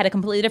pandemic. I had a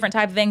completely different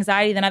type of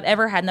anxiety than I've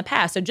ever had in the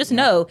past. So just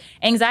know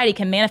anxiety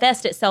can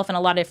manifest itself in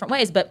a lot of different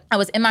ways. But I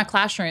was in my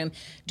classroom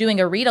doing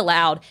a read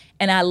aloud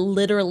and I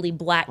literally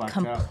blacked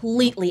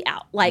completely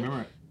out. Like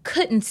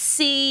couldn't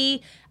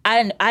see.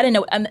 I didn't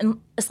know.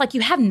 It's like you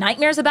have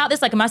nightmares about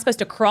this. Like, am I supposed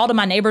to crawl to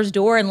my neighbor's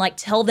door and like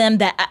tell them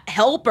that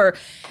help?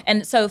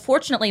 And so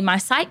fortunately my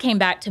sight came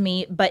back to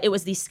me, but it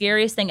was the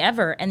scariest thing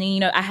ever. And then,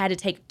 you know, I had to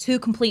take 2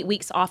 complete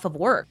weeks off of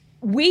work.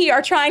 We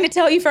are trying to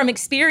tell you from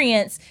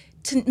experience,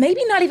 to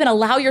maybe not even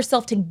allow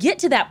yourself to get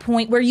to that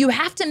point where you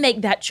have to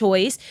make that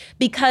choice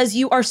because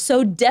you are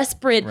so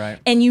desperate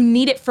and you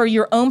need it for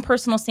your own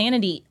personal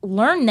sanity.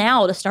 Learn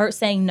now to start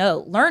saying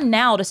no. Learn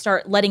now to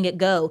start letting it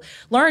go.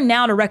 Learn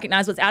now to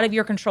recognize what's out of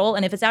your control.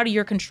 And if it's out of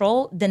your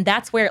control, then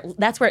that's where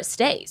it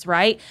stays,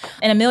 right?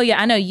 And Amelia,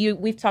 I know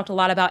we've talked a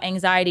lot about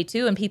anxiety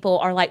too, and people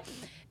are like,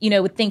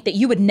 would think that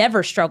you would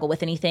never struggle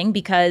with anything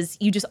because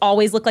you just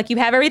always look like you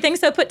have everything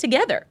so put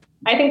together.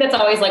 I think that's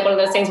always like one of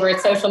those things where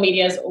social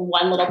media is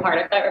one little part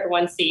of that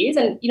everyone sees.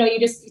 And,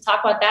 you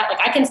talk about that.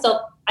 Like I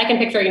can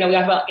picture, we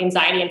talk about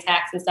anxiety and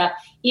attacks and stuff,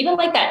 even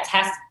like that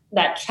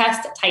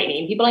chest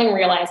tightening. People don't even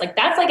realize like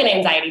that's like an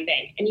anxiety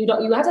thing. And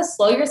you have to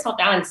slow yourself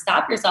down and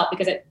stop yourself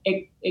because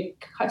it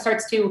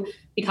starts to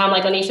become,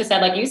 like Lanisha said,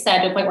 like you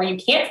said, to a point where you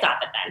can't stop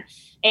it then.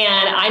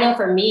 And I know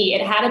for me,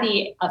 it had to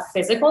be a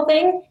physical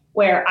thing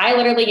where I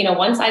literally,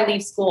 once I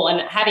leave school, and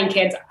having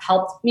kids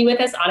helped me with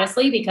this,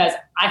 honestly, because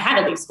I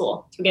had to leave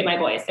school to get my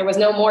voice. There was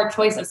no more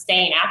choice of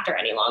staying after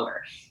any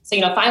longer. So,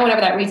 find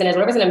whatever that reason is,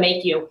 whatever's going to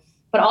make you,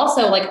 but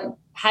also like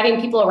having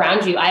people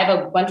around you. I have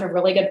a bunch of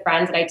really good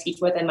friends that I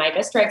teach with in my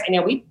district.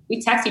 And,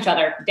 we text each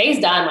other, day's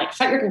done, like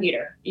shut your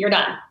computer, you're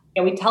done.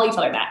 We tell each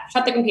other that,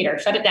 shut the computer,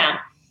 shut it down.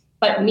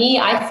 But me,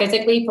 I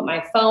physically put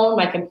my phone,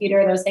 my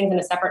computer, those things in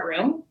a separate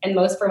room. And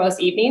for most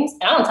evenings,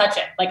 and I don't touch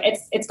it. Like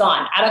it's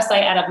gone, out of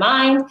sight, out of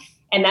mind.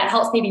 And that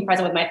helps me be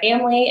present with my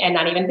family and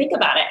not even think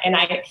about it. And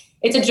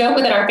it's a joke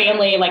within our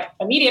family, like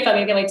immediate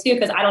family too,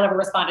 because I don't ever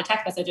respond to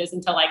text messages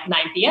until like 9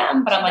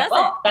 p.m. But I'm like,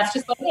 well, that's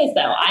just what it is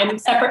though. I'm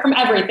separate from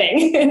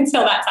everything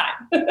until that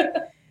time.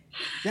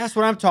 That's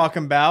what I'm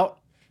talking about.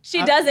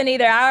 She doesn't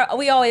either.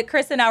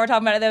 Chris and I were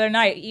talking about it the other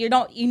night. You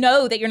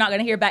know that you're not going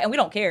to hear back, and we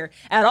don't care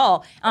at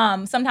all.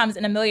 Sometimes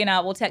Amelia and I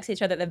will text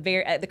each other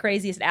at the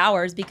craziest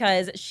hours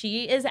because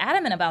she is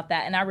adamant about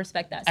that, and I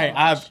respect that so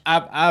much.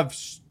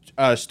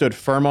 I've stood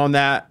firm on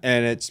that,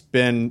 and it's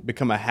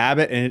become a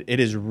habit, and it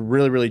has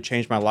really, really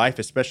changed my life,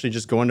 especially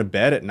just going to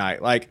bed at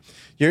night. Like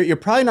you're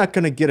probably not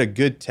going to get a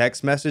good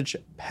text message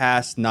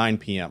past 9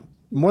 p.m.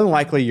 More than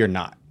likely, you're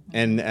not,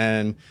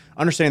 and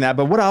understanding that.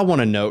 But what I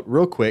want to note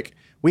real quick.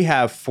 We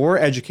have 4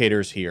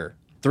 educators here.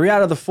 3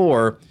 out of the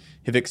 4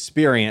 have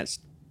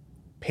experienced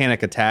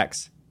panic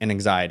attacks and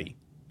anxiety.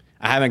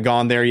 I haven't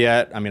gone there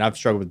yet. I mean, I've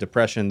struggled with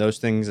depression, those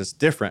things. It's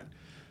different.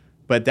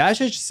 But that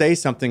should say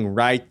something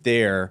right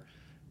there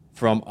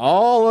from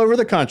all over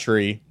the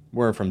country.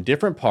 We're from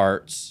different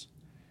parts.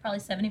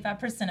 Probably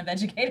 75% of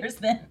educators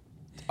then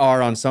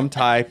are on some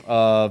type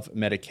of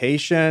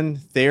medication,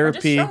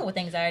 therapy. Or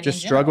just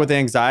struggle with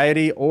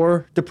anxiety.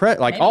 Or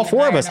depression. Like maybe all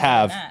 4 of us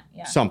have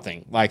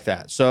something like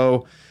that.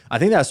 So I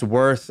think that's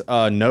worth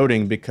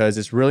noting because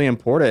it's really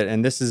important.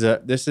 And this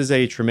is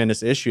a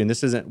tremendous issue. And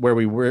this isn't where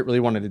we really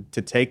wanted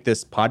to take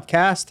this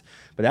podcast,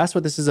 but that's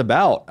what this is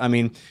about. I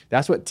mean,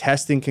 that's what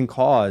testing can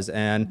cause,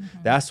 and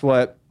that's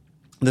what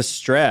the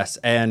stress.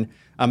 And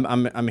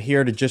I'm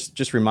here to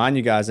just remind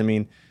you guys. I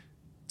mean,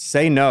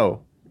 say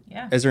no.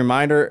 Yeah. As a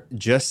reminder,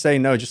 just say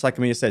no. Just like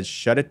Amelia said,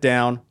 shut it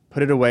down,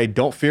 put it away.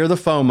 Don't fear the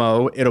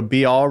FOMO. It'll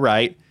be all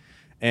right.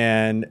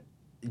 And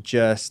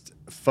just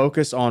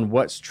focus on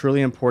what's truly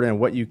important and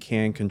what you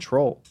can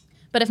control.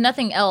 But if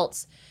nothing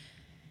else,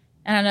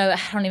 and I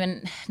don't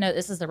even know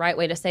this is the right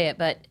way to say it,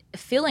 but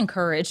feel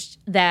encouraged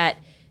that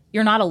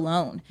you're not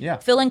alone. Yeah.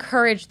 Feel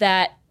encouraged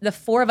that the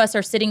 4 of us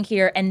are sitting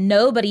here and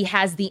nobody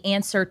has the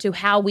answer to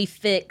how we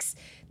fix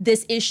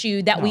this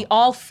issue that we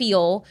all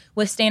feel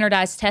with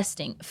standardized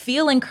testing.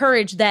 Feel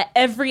encouraged that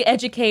every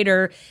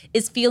educator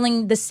is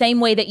feeling the same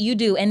way that you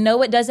do. And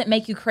no, it doesn't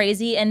make you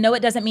crazy. And no, it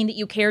doesn't mean that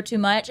you care too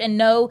much. And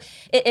no,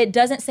 it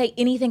doesn't say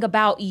anything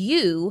about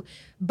you,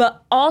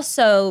 but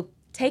also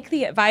take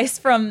the advice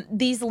from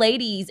these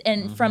ladies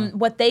and from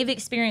what they've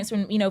experienced,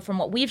 from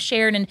what we've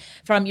shared and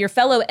from your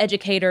fellow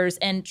educators,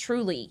 and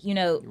truly,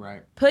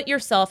 put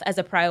yourself as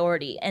a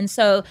priority. And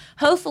so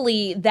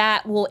hopefully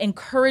that will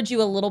encourage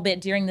you a little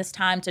bit during this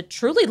time to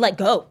truly let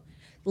go.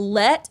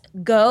 Let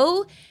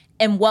go,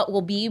 and what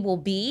will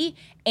be.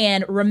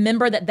 And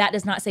remember that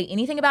does not say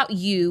anything about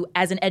you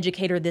as an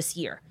educator this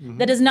year.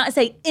 That does not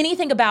say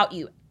anything about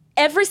you.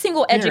 Every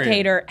single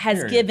educator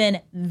has given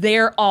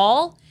their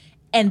all.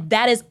 And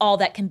that is all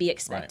that can be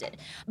expected.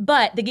 Right.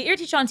 But the Get Your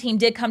Teach On team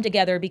did come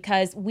together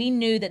because we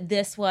knew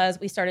that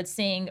we started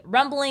seeing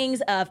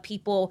rumblings of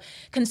people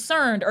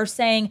concerned or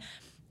saying,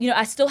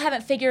 I still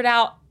haven't figured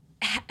out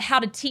how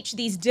to teach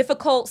these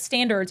difficult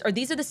standards, or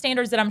these are the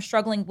standards that I'm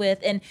struggling with,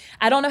 and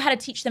I don't know how to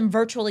teach them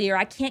virtually, or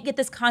I can't get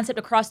this concept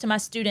across to my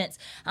students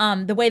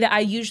the way that I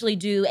usually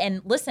do.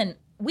 And listen,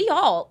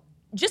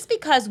 just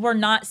because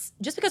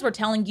we're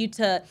telling you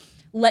to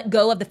let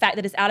go of the fact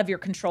that it's out of your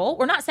control,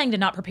 we're not saying to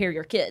not prepare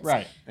your kids.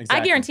 Right,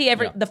 exactly. I guarantee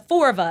the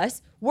 4 of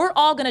us, we're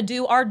all going to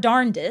do our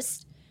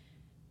darndest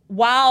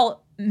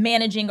while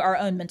managing our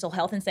own mental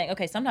health and saying,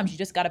 okay, sometimes you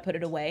just got to put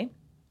it away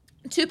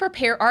to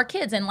prepare our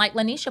kids. And like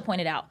Lanisha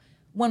pointed out,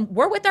 when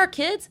we're with our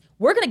kids,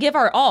 we're going to give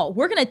our all.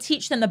 We're going to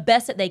teach them the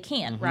best that they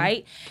can,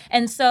 right?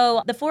 And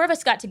so the four of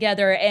us got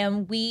together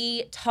and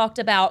we talked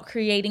about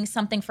creating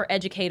something for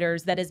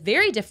educators that is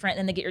very different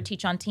than the Get Your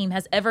Teach On team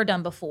has ever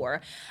done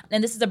before.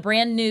 And this is a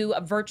brand new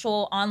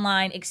virtual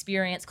online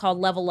experience called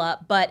Level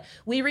Up. But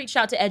we reached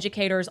out to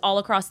educators all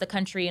across the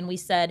country and we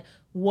said,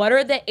 what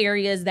are the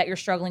areas that you're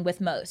struggling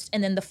with most?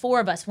 And then the four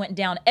of us went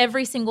down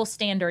every single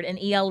standard in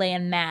ELA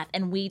and math,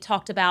 and we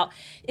talked about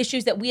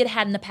issues that we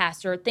had in the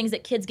past or things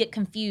that kids get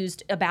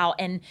confused about.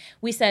 And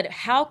we said,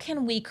 how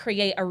can we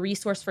create a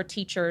resource for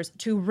teachers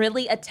to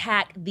really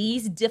attack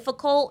these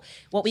difficult,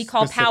 what we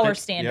call power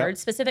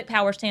standards, specific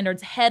power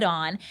standards head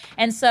on?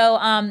 And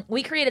so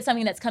we created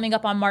something that's coming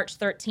up on March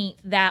 13th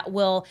that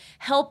will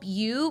help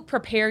you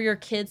prepare your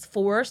kids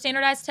for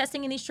standardized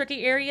testing in these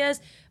tricky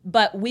areas.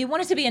 But we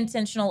wanted to be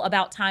intentional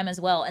about time as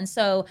well. And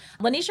so,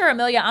 Lanisha or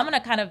Amelia, I'm going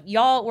to kind of,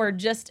 y'all were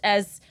just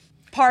as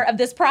part of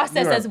this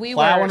process as we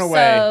were. Away.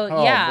 So,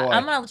 boy.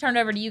 I'm going to turn it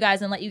over to you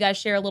guys and let you guys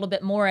share a little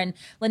bit more. And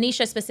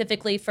Lanisha,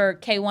 specifically for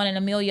K1 and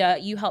Amelia,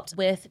 you helped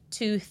with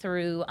 2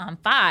 through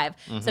 5.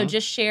 So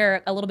just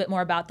share a little bit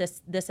more about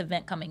this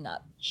event coming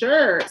up.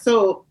 Sure.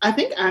 So I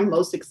think I'm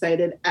most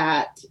excited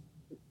at,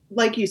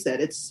 like you said,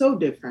 it's so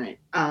different.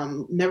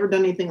 Never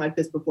done anything like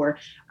this before.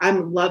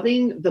 I'm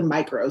loving the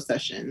micro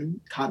session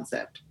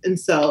concept. And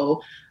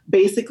so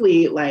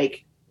basically,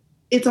 like,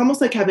 it's almost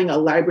like having a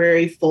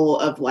library full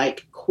of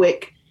like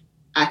quick,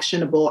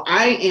 actionable.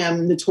 I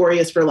am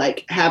notorious for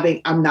like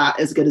I'm not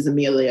as good as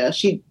Amelia.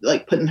 She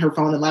like putting her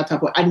phone and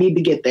laptop away. I need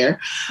to get there.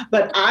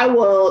 But I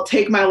will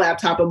take my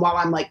laptop and while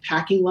I'm like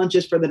packing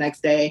lunches for the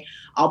next day,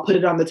 I'll put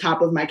it on the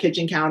top of my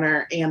kitchen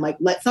counter and like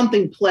let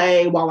something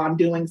play while I'm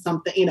doing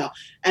something,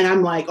 and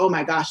I'm like, oh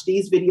my gosh,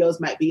 these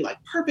videos might be like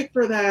perfect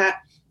for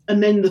that.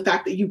 And then the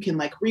fact that you can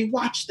like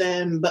rewatch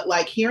them, but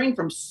like hearing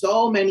from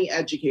so many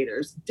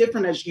educators,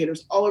 different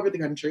educators all over the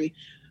country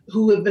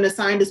who have been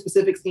assigned a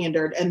specific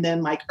standard and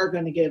then like are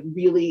going to give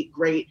really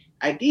great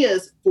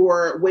ideas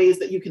for ways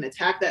that you can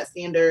attack that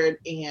standard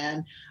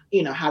and,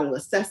 how to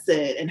assess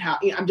it and how,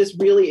 I'm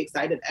just really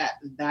excited at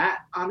that,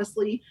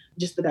 honestly,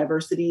 just the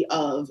diversity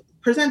of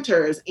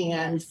presenters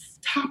and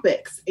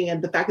topics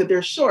and the fact that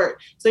they're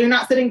short. So you're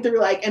not sitting through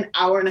like an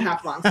hour and a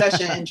half long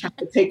session and trying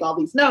to take all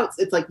these notes.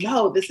 It's like,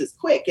 no, this is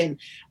quick and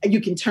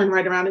you can turn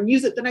right around and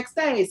use it the next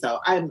day. So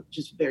I'm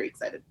just very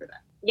excited for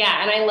that.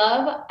 Yeah. And I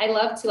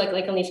love to,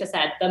 like Alicia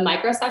said, the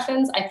micro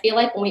sessions. I feel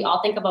like when we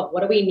all think about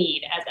what do we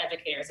need as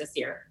educators this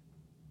year,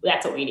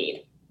 that's what we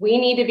need. We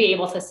need to be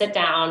able to sit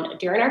down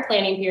during our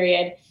planning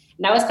period. And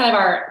that was kind of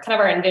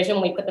our envision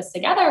when we put this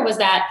together, was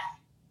that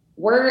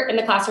we're in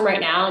the classroom right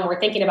now and we're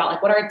thinking about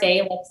like what our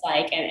day looks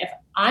like. And if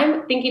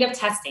I'm thinking of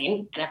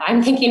testing and if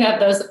I'm thinking of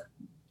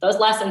those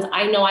lessons,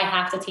 I know I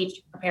have to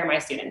prepare my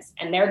students,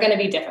 and they're going to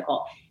be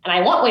difficult. And I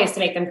want ways to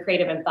make them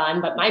creative and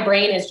fun, but my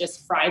brain is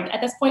just fried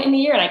at this point in the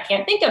year and I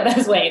can't think of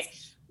those ways.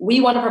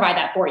 We want to provide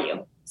that for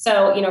you.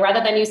 So,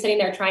 rather than you sitting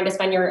there trying to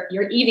spend your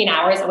evening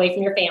hours away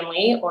from your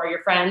family or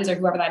your friends or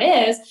whoever that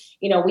is,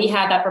 we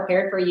have that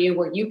prepared for you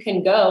where you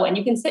can go and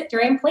you can sit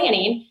during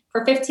planning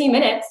for 15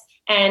 minutes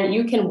and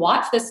you can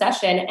watch the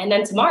session and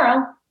then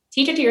tomorrow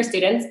teach it to your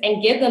students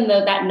and give them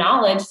that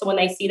knowledge. So when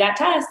they see that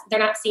test, they're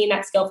not seeing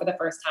that skill for the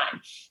first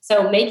time.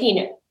 So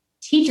making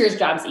teachers'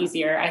 jobs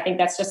easier, I think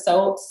that's just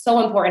so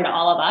important to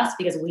all of us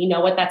because we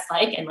know what that's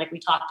like. And like we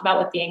talked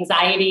about with the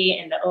anxiety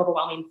and the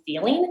overwhelming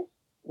feeling,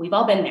 we've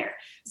all been there.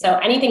 So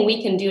anything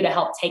we can do to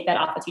help take that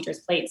off the teachers'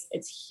 plates,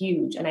 it's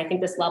huge. And I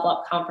think this Level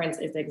Up conference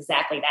is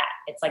exactly that.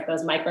 It's like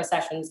those micro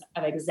sessions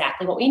of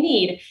exactly what we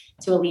need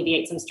to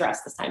alleviate some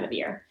stress this time of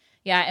year.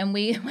 Yeah. And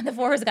when the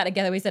four of us got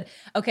together, we said,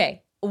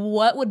 okay,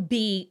 what would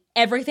be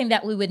everything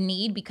that we would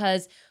need?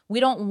 Because we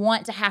don't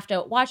want to have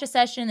to watch a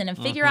session and then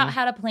figure out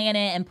how to plan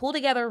it and pull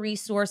together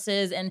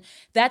resources. And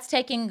that's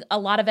taking a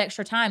lot of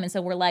extra time. And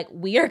so we're like,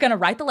 we are going to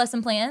write the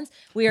lesson plans.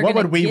 We are what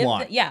would we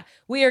want?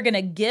 We are going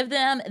to give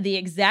them the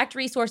exact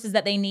resources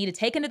that they need to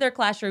take into their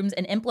classrooms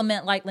and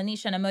implement, like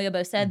Lanisha and Amelia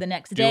both said, the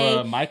next day. Do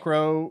a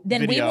micro Then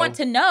video. we want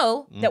to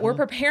know that we're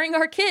preparing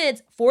our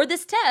kids for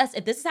this test.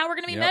 If this is how we're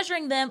going to be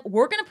measuring them,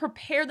 we're going to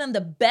prepare them the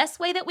best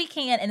way that we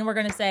can. And then we're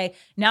going to say,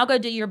 now go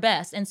do your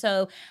best. And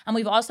so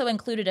we've also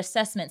included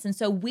assessments. And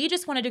so we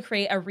just wanted to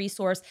create a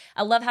resource.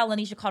 I love how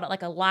Lanisha called it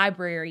like a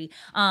library.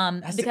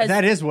 Because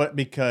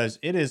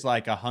it is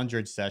like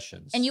 100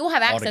 sessions. And you will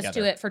have access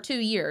to it for 2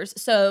 years.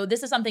 So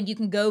this is something you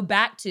can go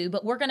back to,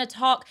 but we're going to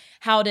talk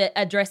how to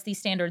address these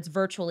standards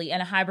virtually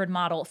in a hybrid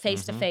model,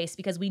 face-to-face,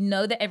 because we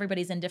know that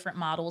everybody's in different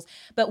models,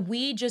 but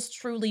we just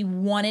truly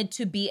wanted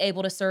to be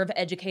able to serve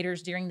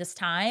educators during this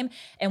time.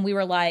 And we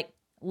were like,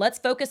 let's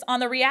focus on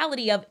the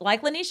reality of,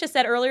 like Lanisha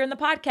said earlier in the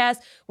podcast,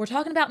 we're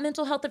talking about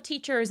mental health of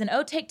teachers and,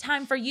 take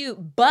time for you,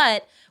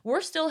 but we're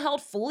still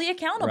held fully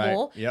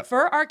accountable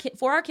for our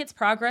kids'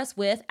 progress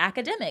with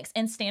academics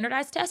and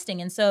standardized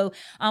testing. And so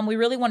we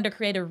really wanted to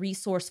create a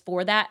resource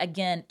for that,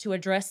 again, to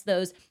address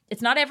those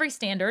It's not every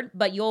standard,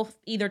 but you'll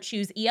either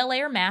choose ELA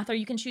or math, or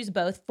you can choose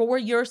both for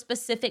your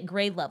specific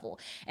grade level.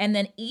 And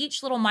then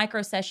each little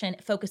micro session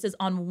focuses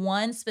on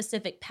one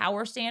specific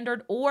power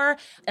standard or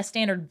a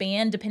standard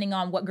band, depending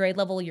on what grade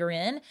level you're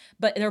in.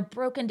 But they're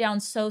broken down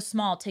so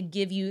small to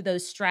give you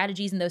those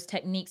strategies and those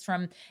techniques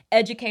from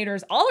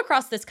educators all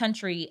across this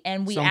country.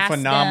 And we asked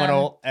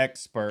phenomenal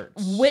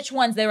experts. Which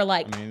ones they were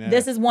like,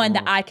 this is one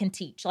that I can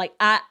teach. Like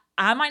I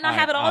might not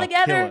have it all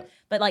together,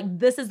 but like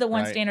this is the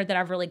one standard that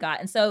I've really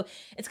got. And so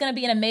it's going to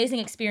be an amazing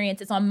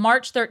experience. It's on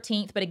March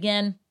 13th, but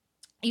again,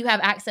 you have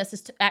access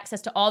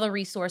to all the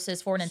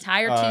resources for an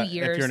entire 2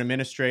 years. If you're an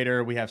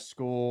administrator, we have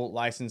school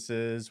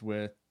licenses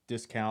with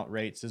discount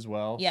rates as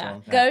well. Yeah.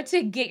 So, go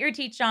to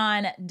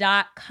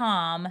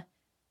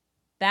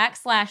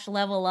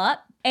getyourteachon.com/level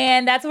up.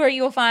 And that's where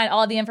you will find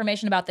all the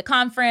information about the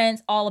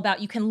conference,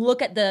 you can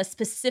look at the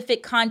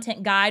specific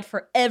content guide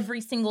for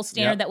every single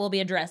standard that will be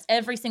addressed,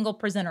 every single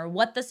presenter,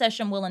 what the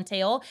session will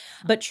entail.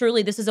 But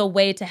truly, this is a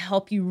way to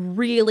help you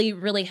really,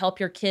 really help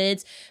your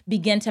kids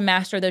begin to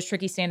master those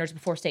tricky standards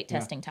before state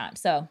testing time.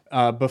 So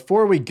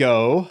before we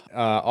go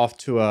off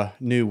to a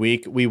new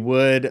week, we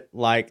would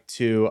like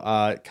to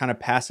kind of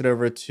pass it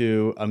over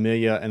to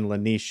Amelia and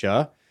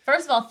Lanisha.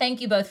 First of all,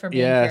 thank you both for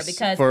being here,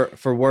 because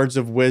for words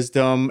of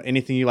wisdom,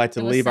 anything you like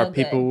to leave our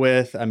people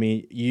with. I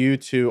mean, you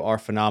two are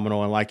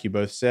phenomenal. And like you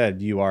both said,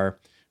 you are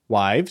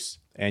wives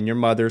and your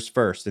mothers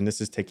first. And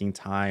this is taking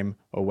time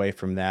away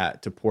from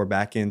that to pour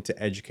back into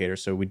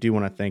educators. So we do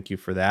want to thank you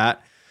for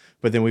that.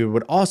 But then we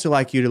would also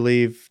like you to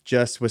leave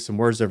just with some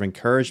words of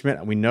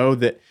encouragement. We know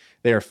that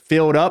they are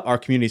filled up. Our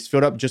community is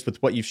filled up just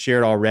with what you've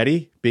shared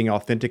already, being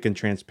authentic and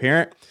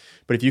transparent.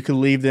 But if you could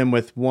leave them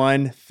with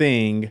one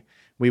thing,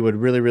 we would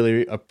really,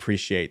 really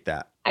appreciate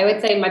that. I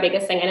would say my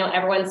biggest thing, I know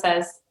everyone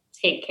says,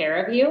 take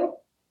care of you,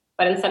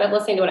 but instead of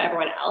listening to what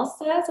everyone else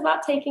says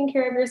about taking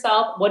care of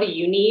yourself, what do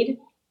you need?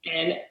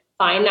 And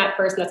find that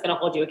person that's going to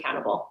hold you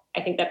accountable.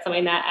 I think that's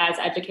something that as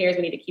educators,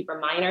 we need to keep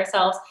reminding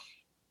ourselves.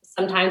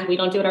 Sometimes we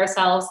don't do it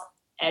ourselves,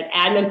 and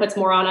admin puts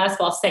more on us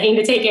while saying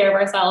to take care of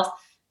ourselves,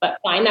 but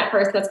find that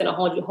person that's going to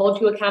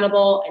hold you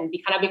accountable and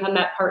become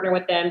that partner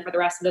with them for the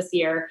rest of this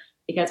year.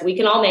 Because we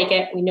can all make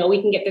it. We know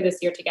we can get through this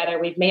year together.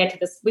 We've made it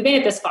this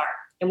far,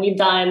 and we've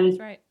done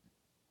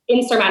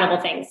insurmountable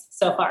things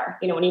so far.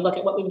 You know, when you look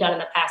at what we've done in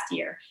the past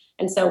year,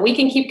 and so we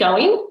can keep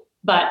going,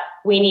 but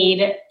we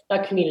need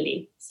a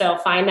community. So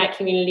find that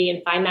community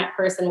and find that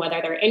person, whether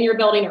they're in your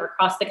building or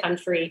across the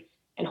country,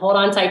 and hold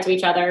on tight to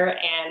each other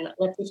and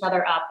lift each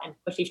other up and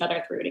push each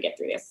other through to get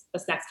through this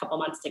next couple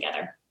months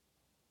together.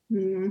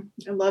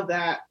 I love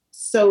that.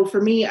 So for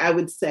me, I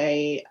would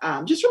say,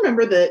 just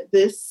remember that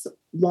this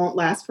won't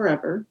last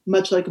forever.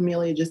 Much like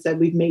Amelia just said,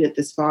 we've made it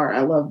this far.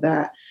 I love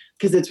that,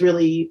 because it's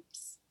really,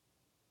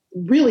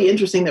 really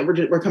interesting that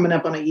we're coming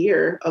up on a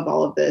year of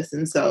all of this.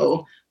 And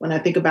so when I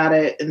think about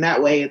it in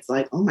that way, it's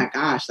like, oh my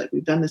gosh, like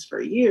we've done this for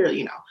a year,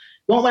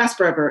 won't last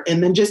forever.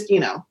 And then just,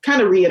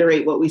 kind of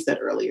reiterate what we said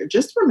earlier.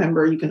 Just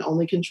remember, you can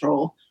only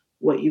control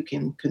what you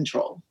can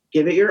control.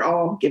 Give it your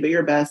all, give it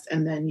your best,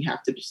 and then you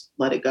have to just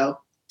let it go.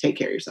 Take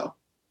care of yourself.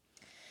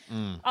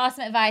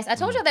 Awesome advice. I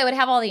told you they would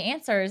have all the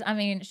answers. I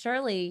mean,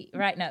 surely,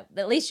 right? No,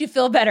 at least you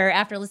feel better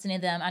after listening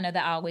to them. I know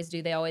that I always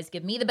do. They always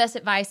give me the best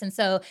advice. And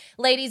so,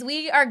 ladies,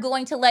 we are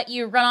going to let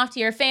you run off to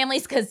your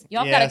families because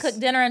y'all got to cook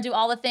dinner and do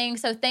all the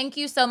things. So thank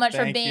you so much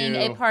for being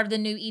a part of the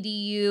new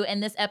EDU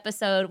and this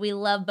episode. We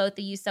love both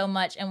of you so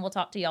much, and we'll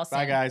talk to y'all soon.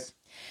 Bye, guys.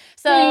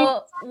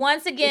 So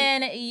once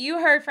again, you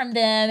heard from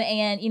them,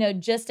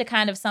 and, just to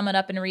kind of sum it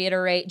up and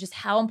reiterate just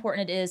how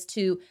important it is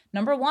to,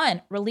 number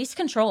one, release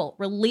control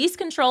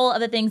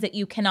of the things that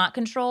you cannot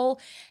control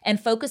and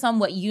focus on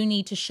what you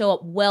need to show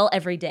up well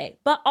every day,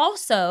 but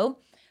also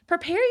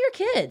prepare your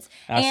kids.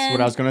 That's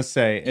what I was going to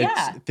say.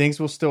 Things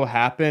will still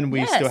happen.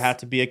 We still have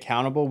to be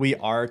accountable. We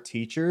are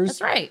teachers.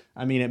 That's right.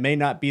 I mean, it may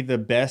not be the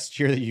best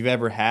year that you've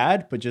ever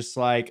had, but just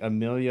like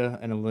Amelia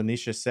and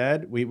Lanisha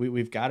said,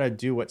 we've got to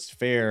do what's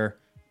fair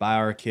by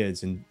our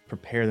kids and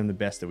prepare them the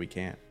best that we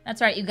can.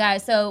 That's right, you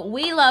guys. So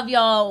we love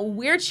y'all.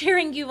 We're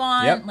cheering you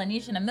on.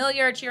 Lanisha and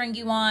Amelia are cheering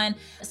you on.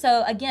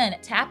 So again,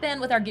 tap in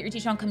with our Get Your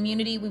Teach On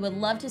community. We would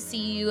love to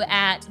see you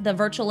at the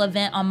virtual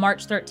event on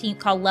March 13th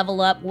called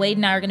Level Up. Wade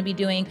and I are going to be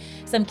doing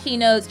some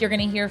keynotes. You're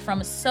going to hear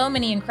from so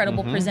many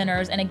incredible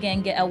presenters, and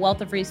again, get a wealth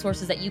of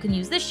resources that you can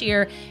use this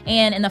year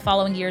and in the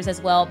following years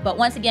as well. But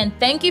once again,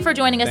 thank you for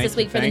joining us this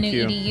week for the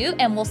new EDU,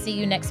 and we'll see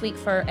you next week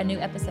for a new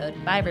episode.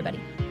 Bye, everybody.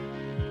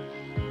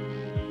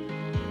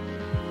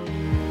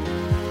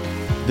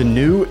 The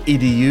new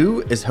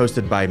EDU is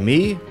hosted by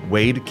me,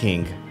 Wade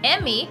King.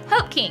 And me,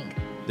 Hope King.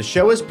 The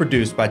show is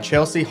produced by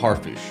Chelsea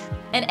Harfouche.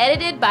 And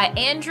edited by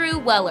Andrew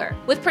Weller,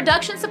 with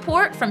production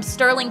support from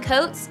Sterling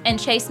Coates and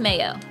Chase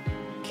Mayo.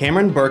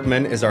 Cameron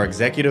Berkman is our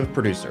executive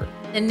producer.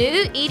 The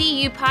new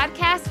EDU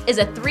podcast is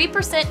a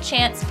 3%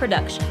 Chance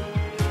production.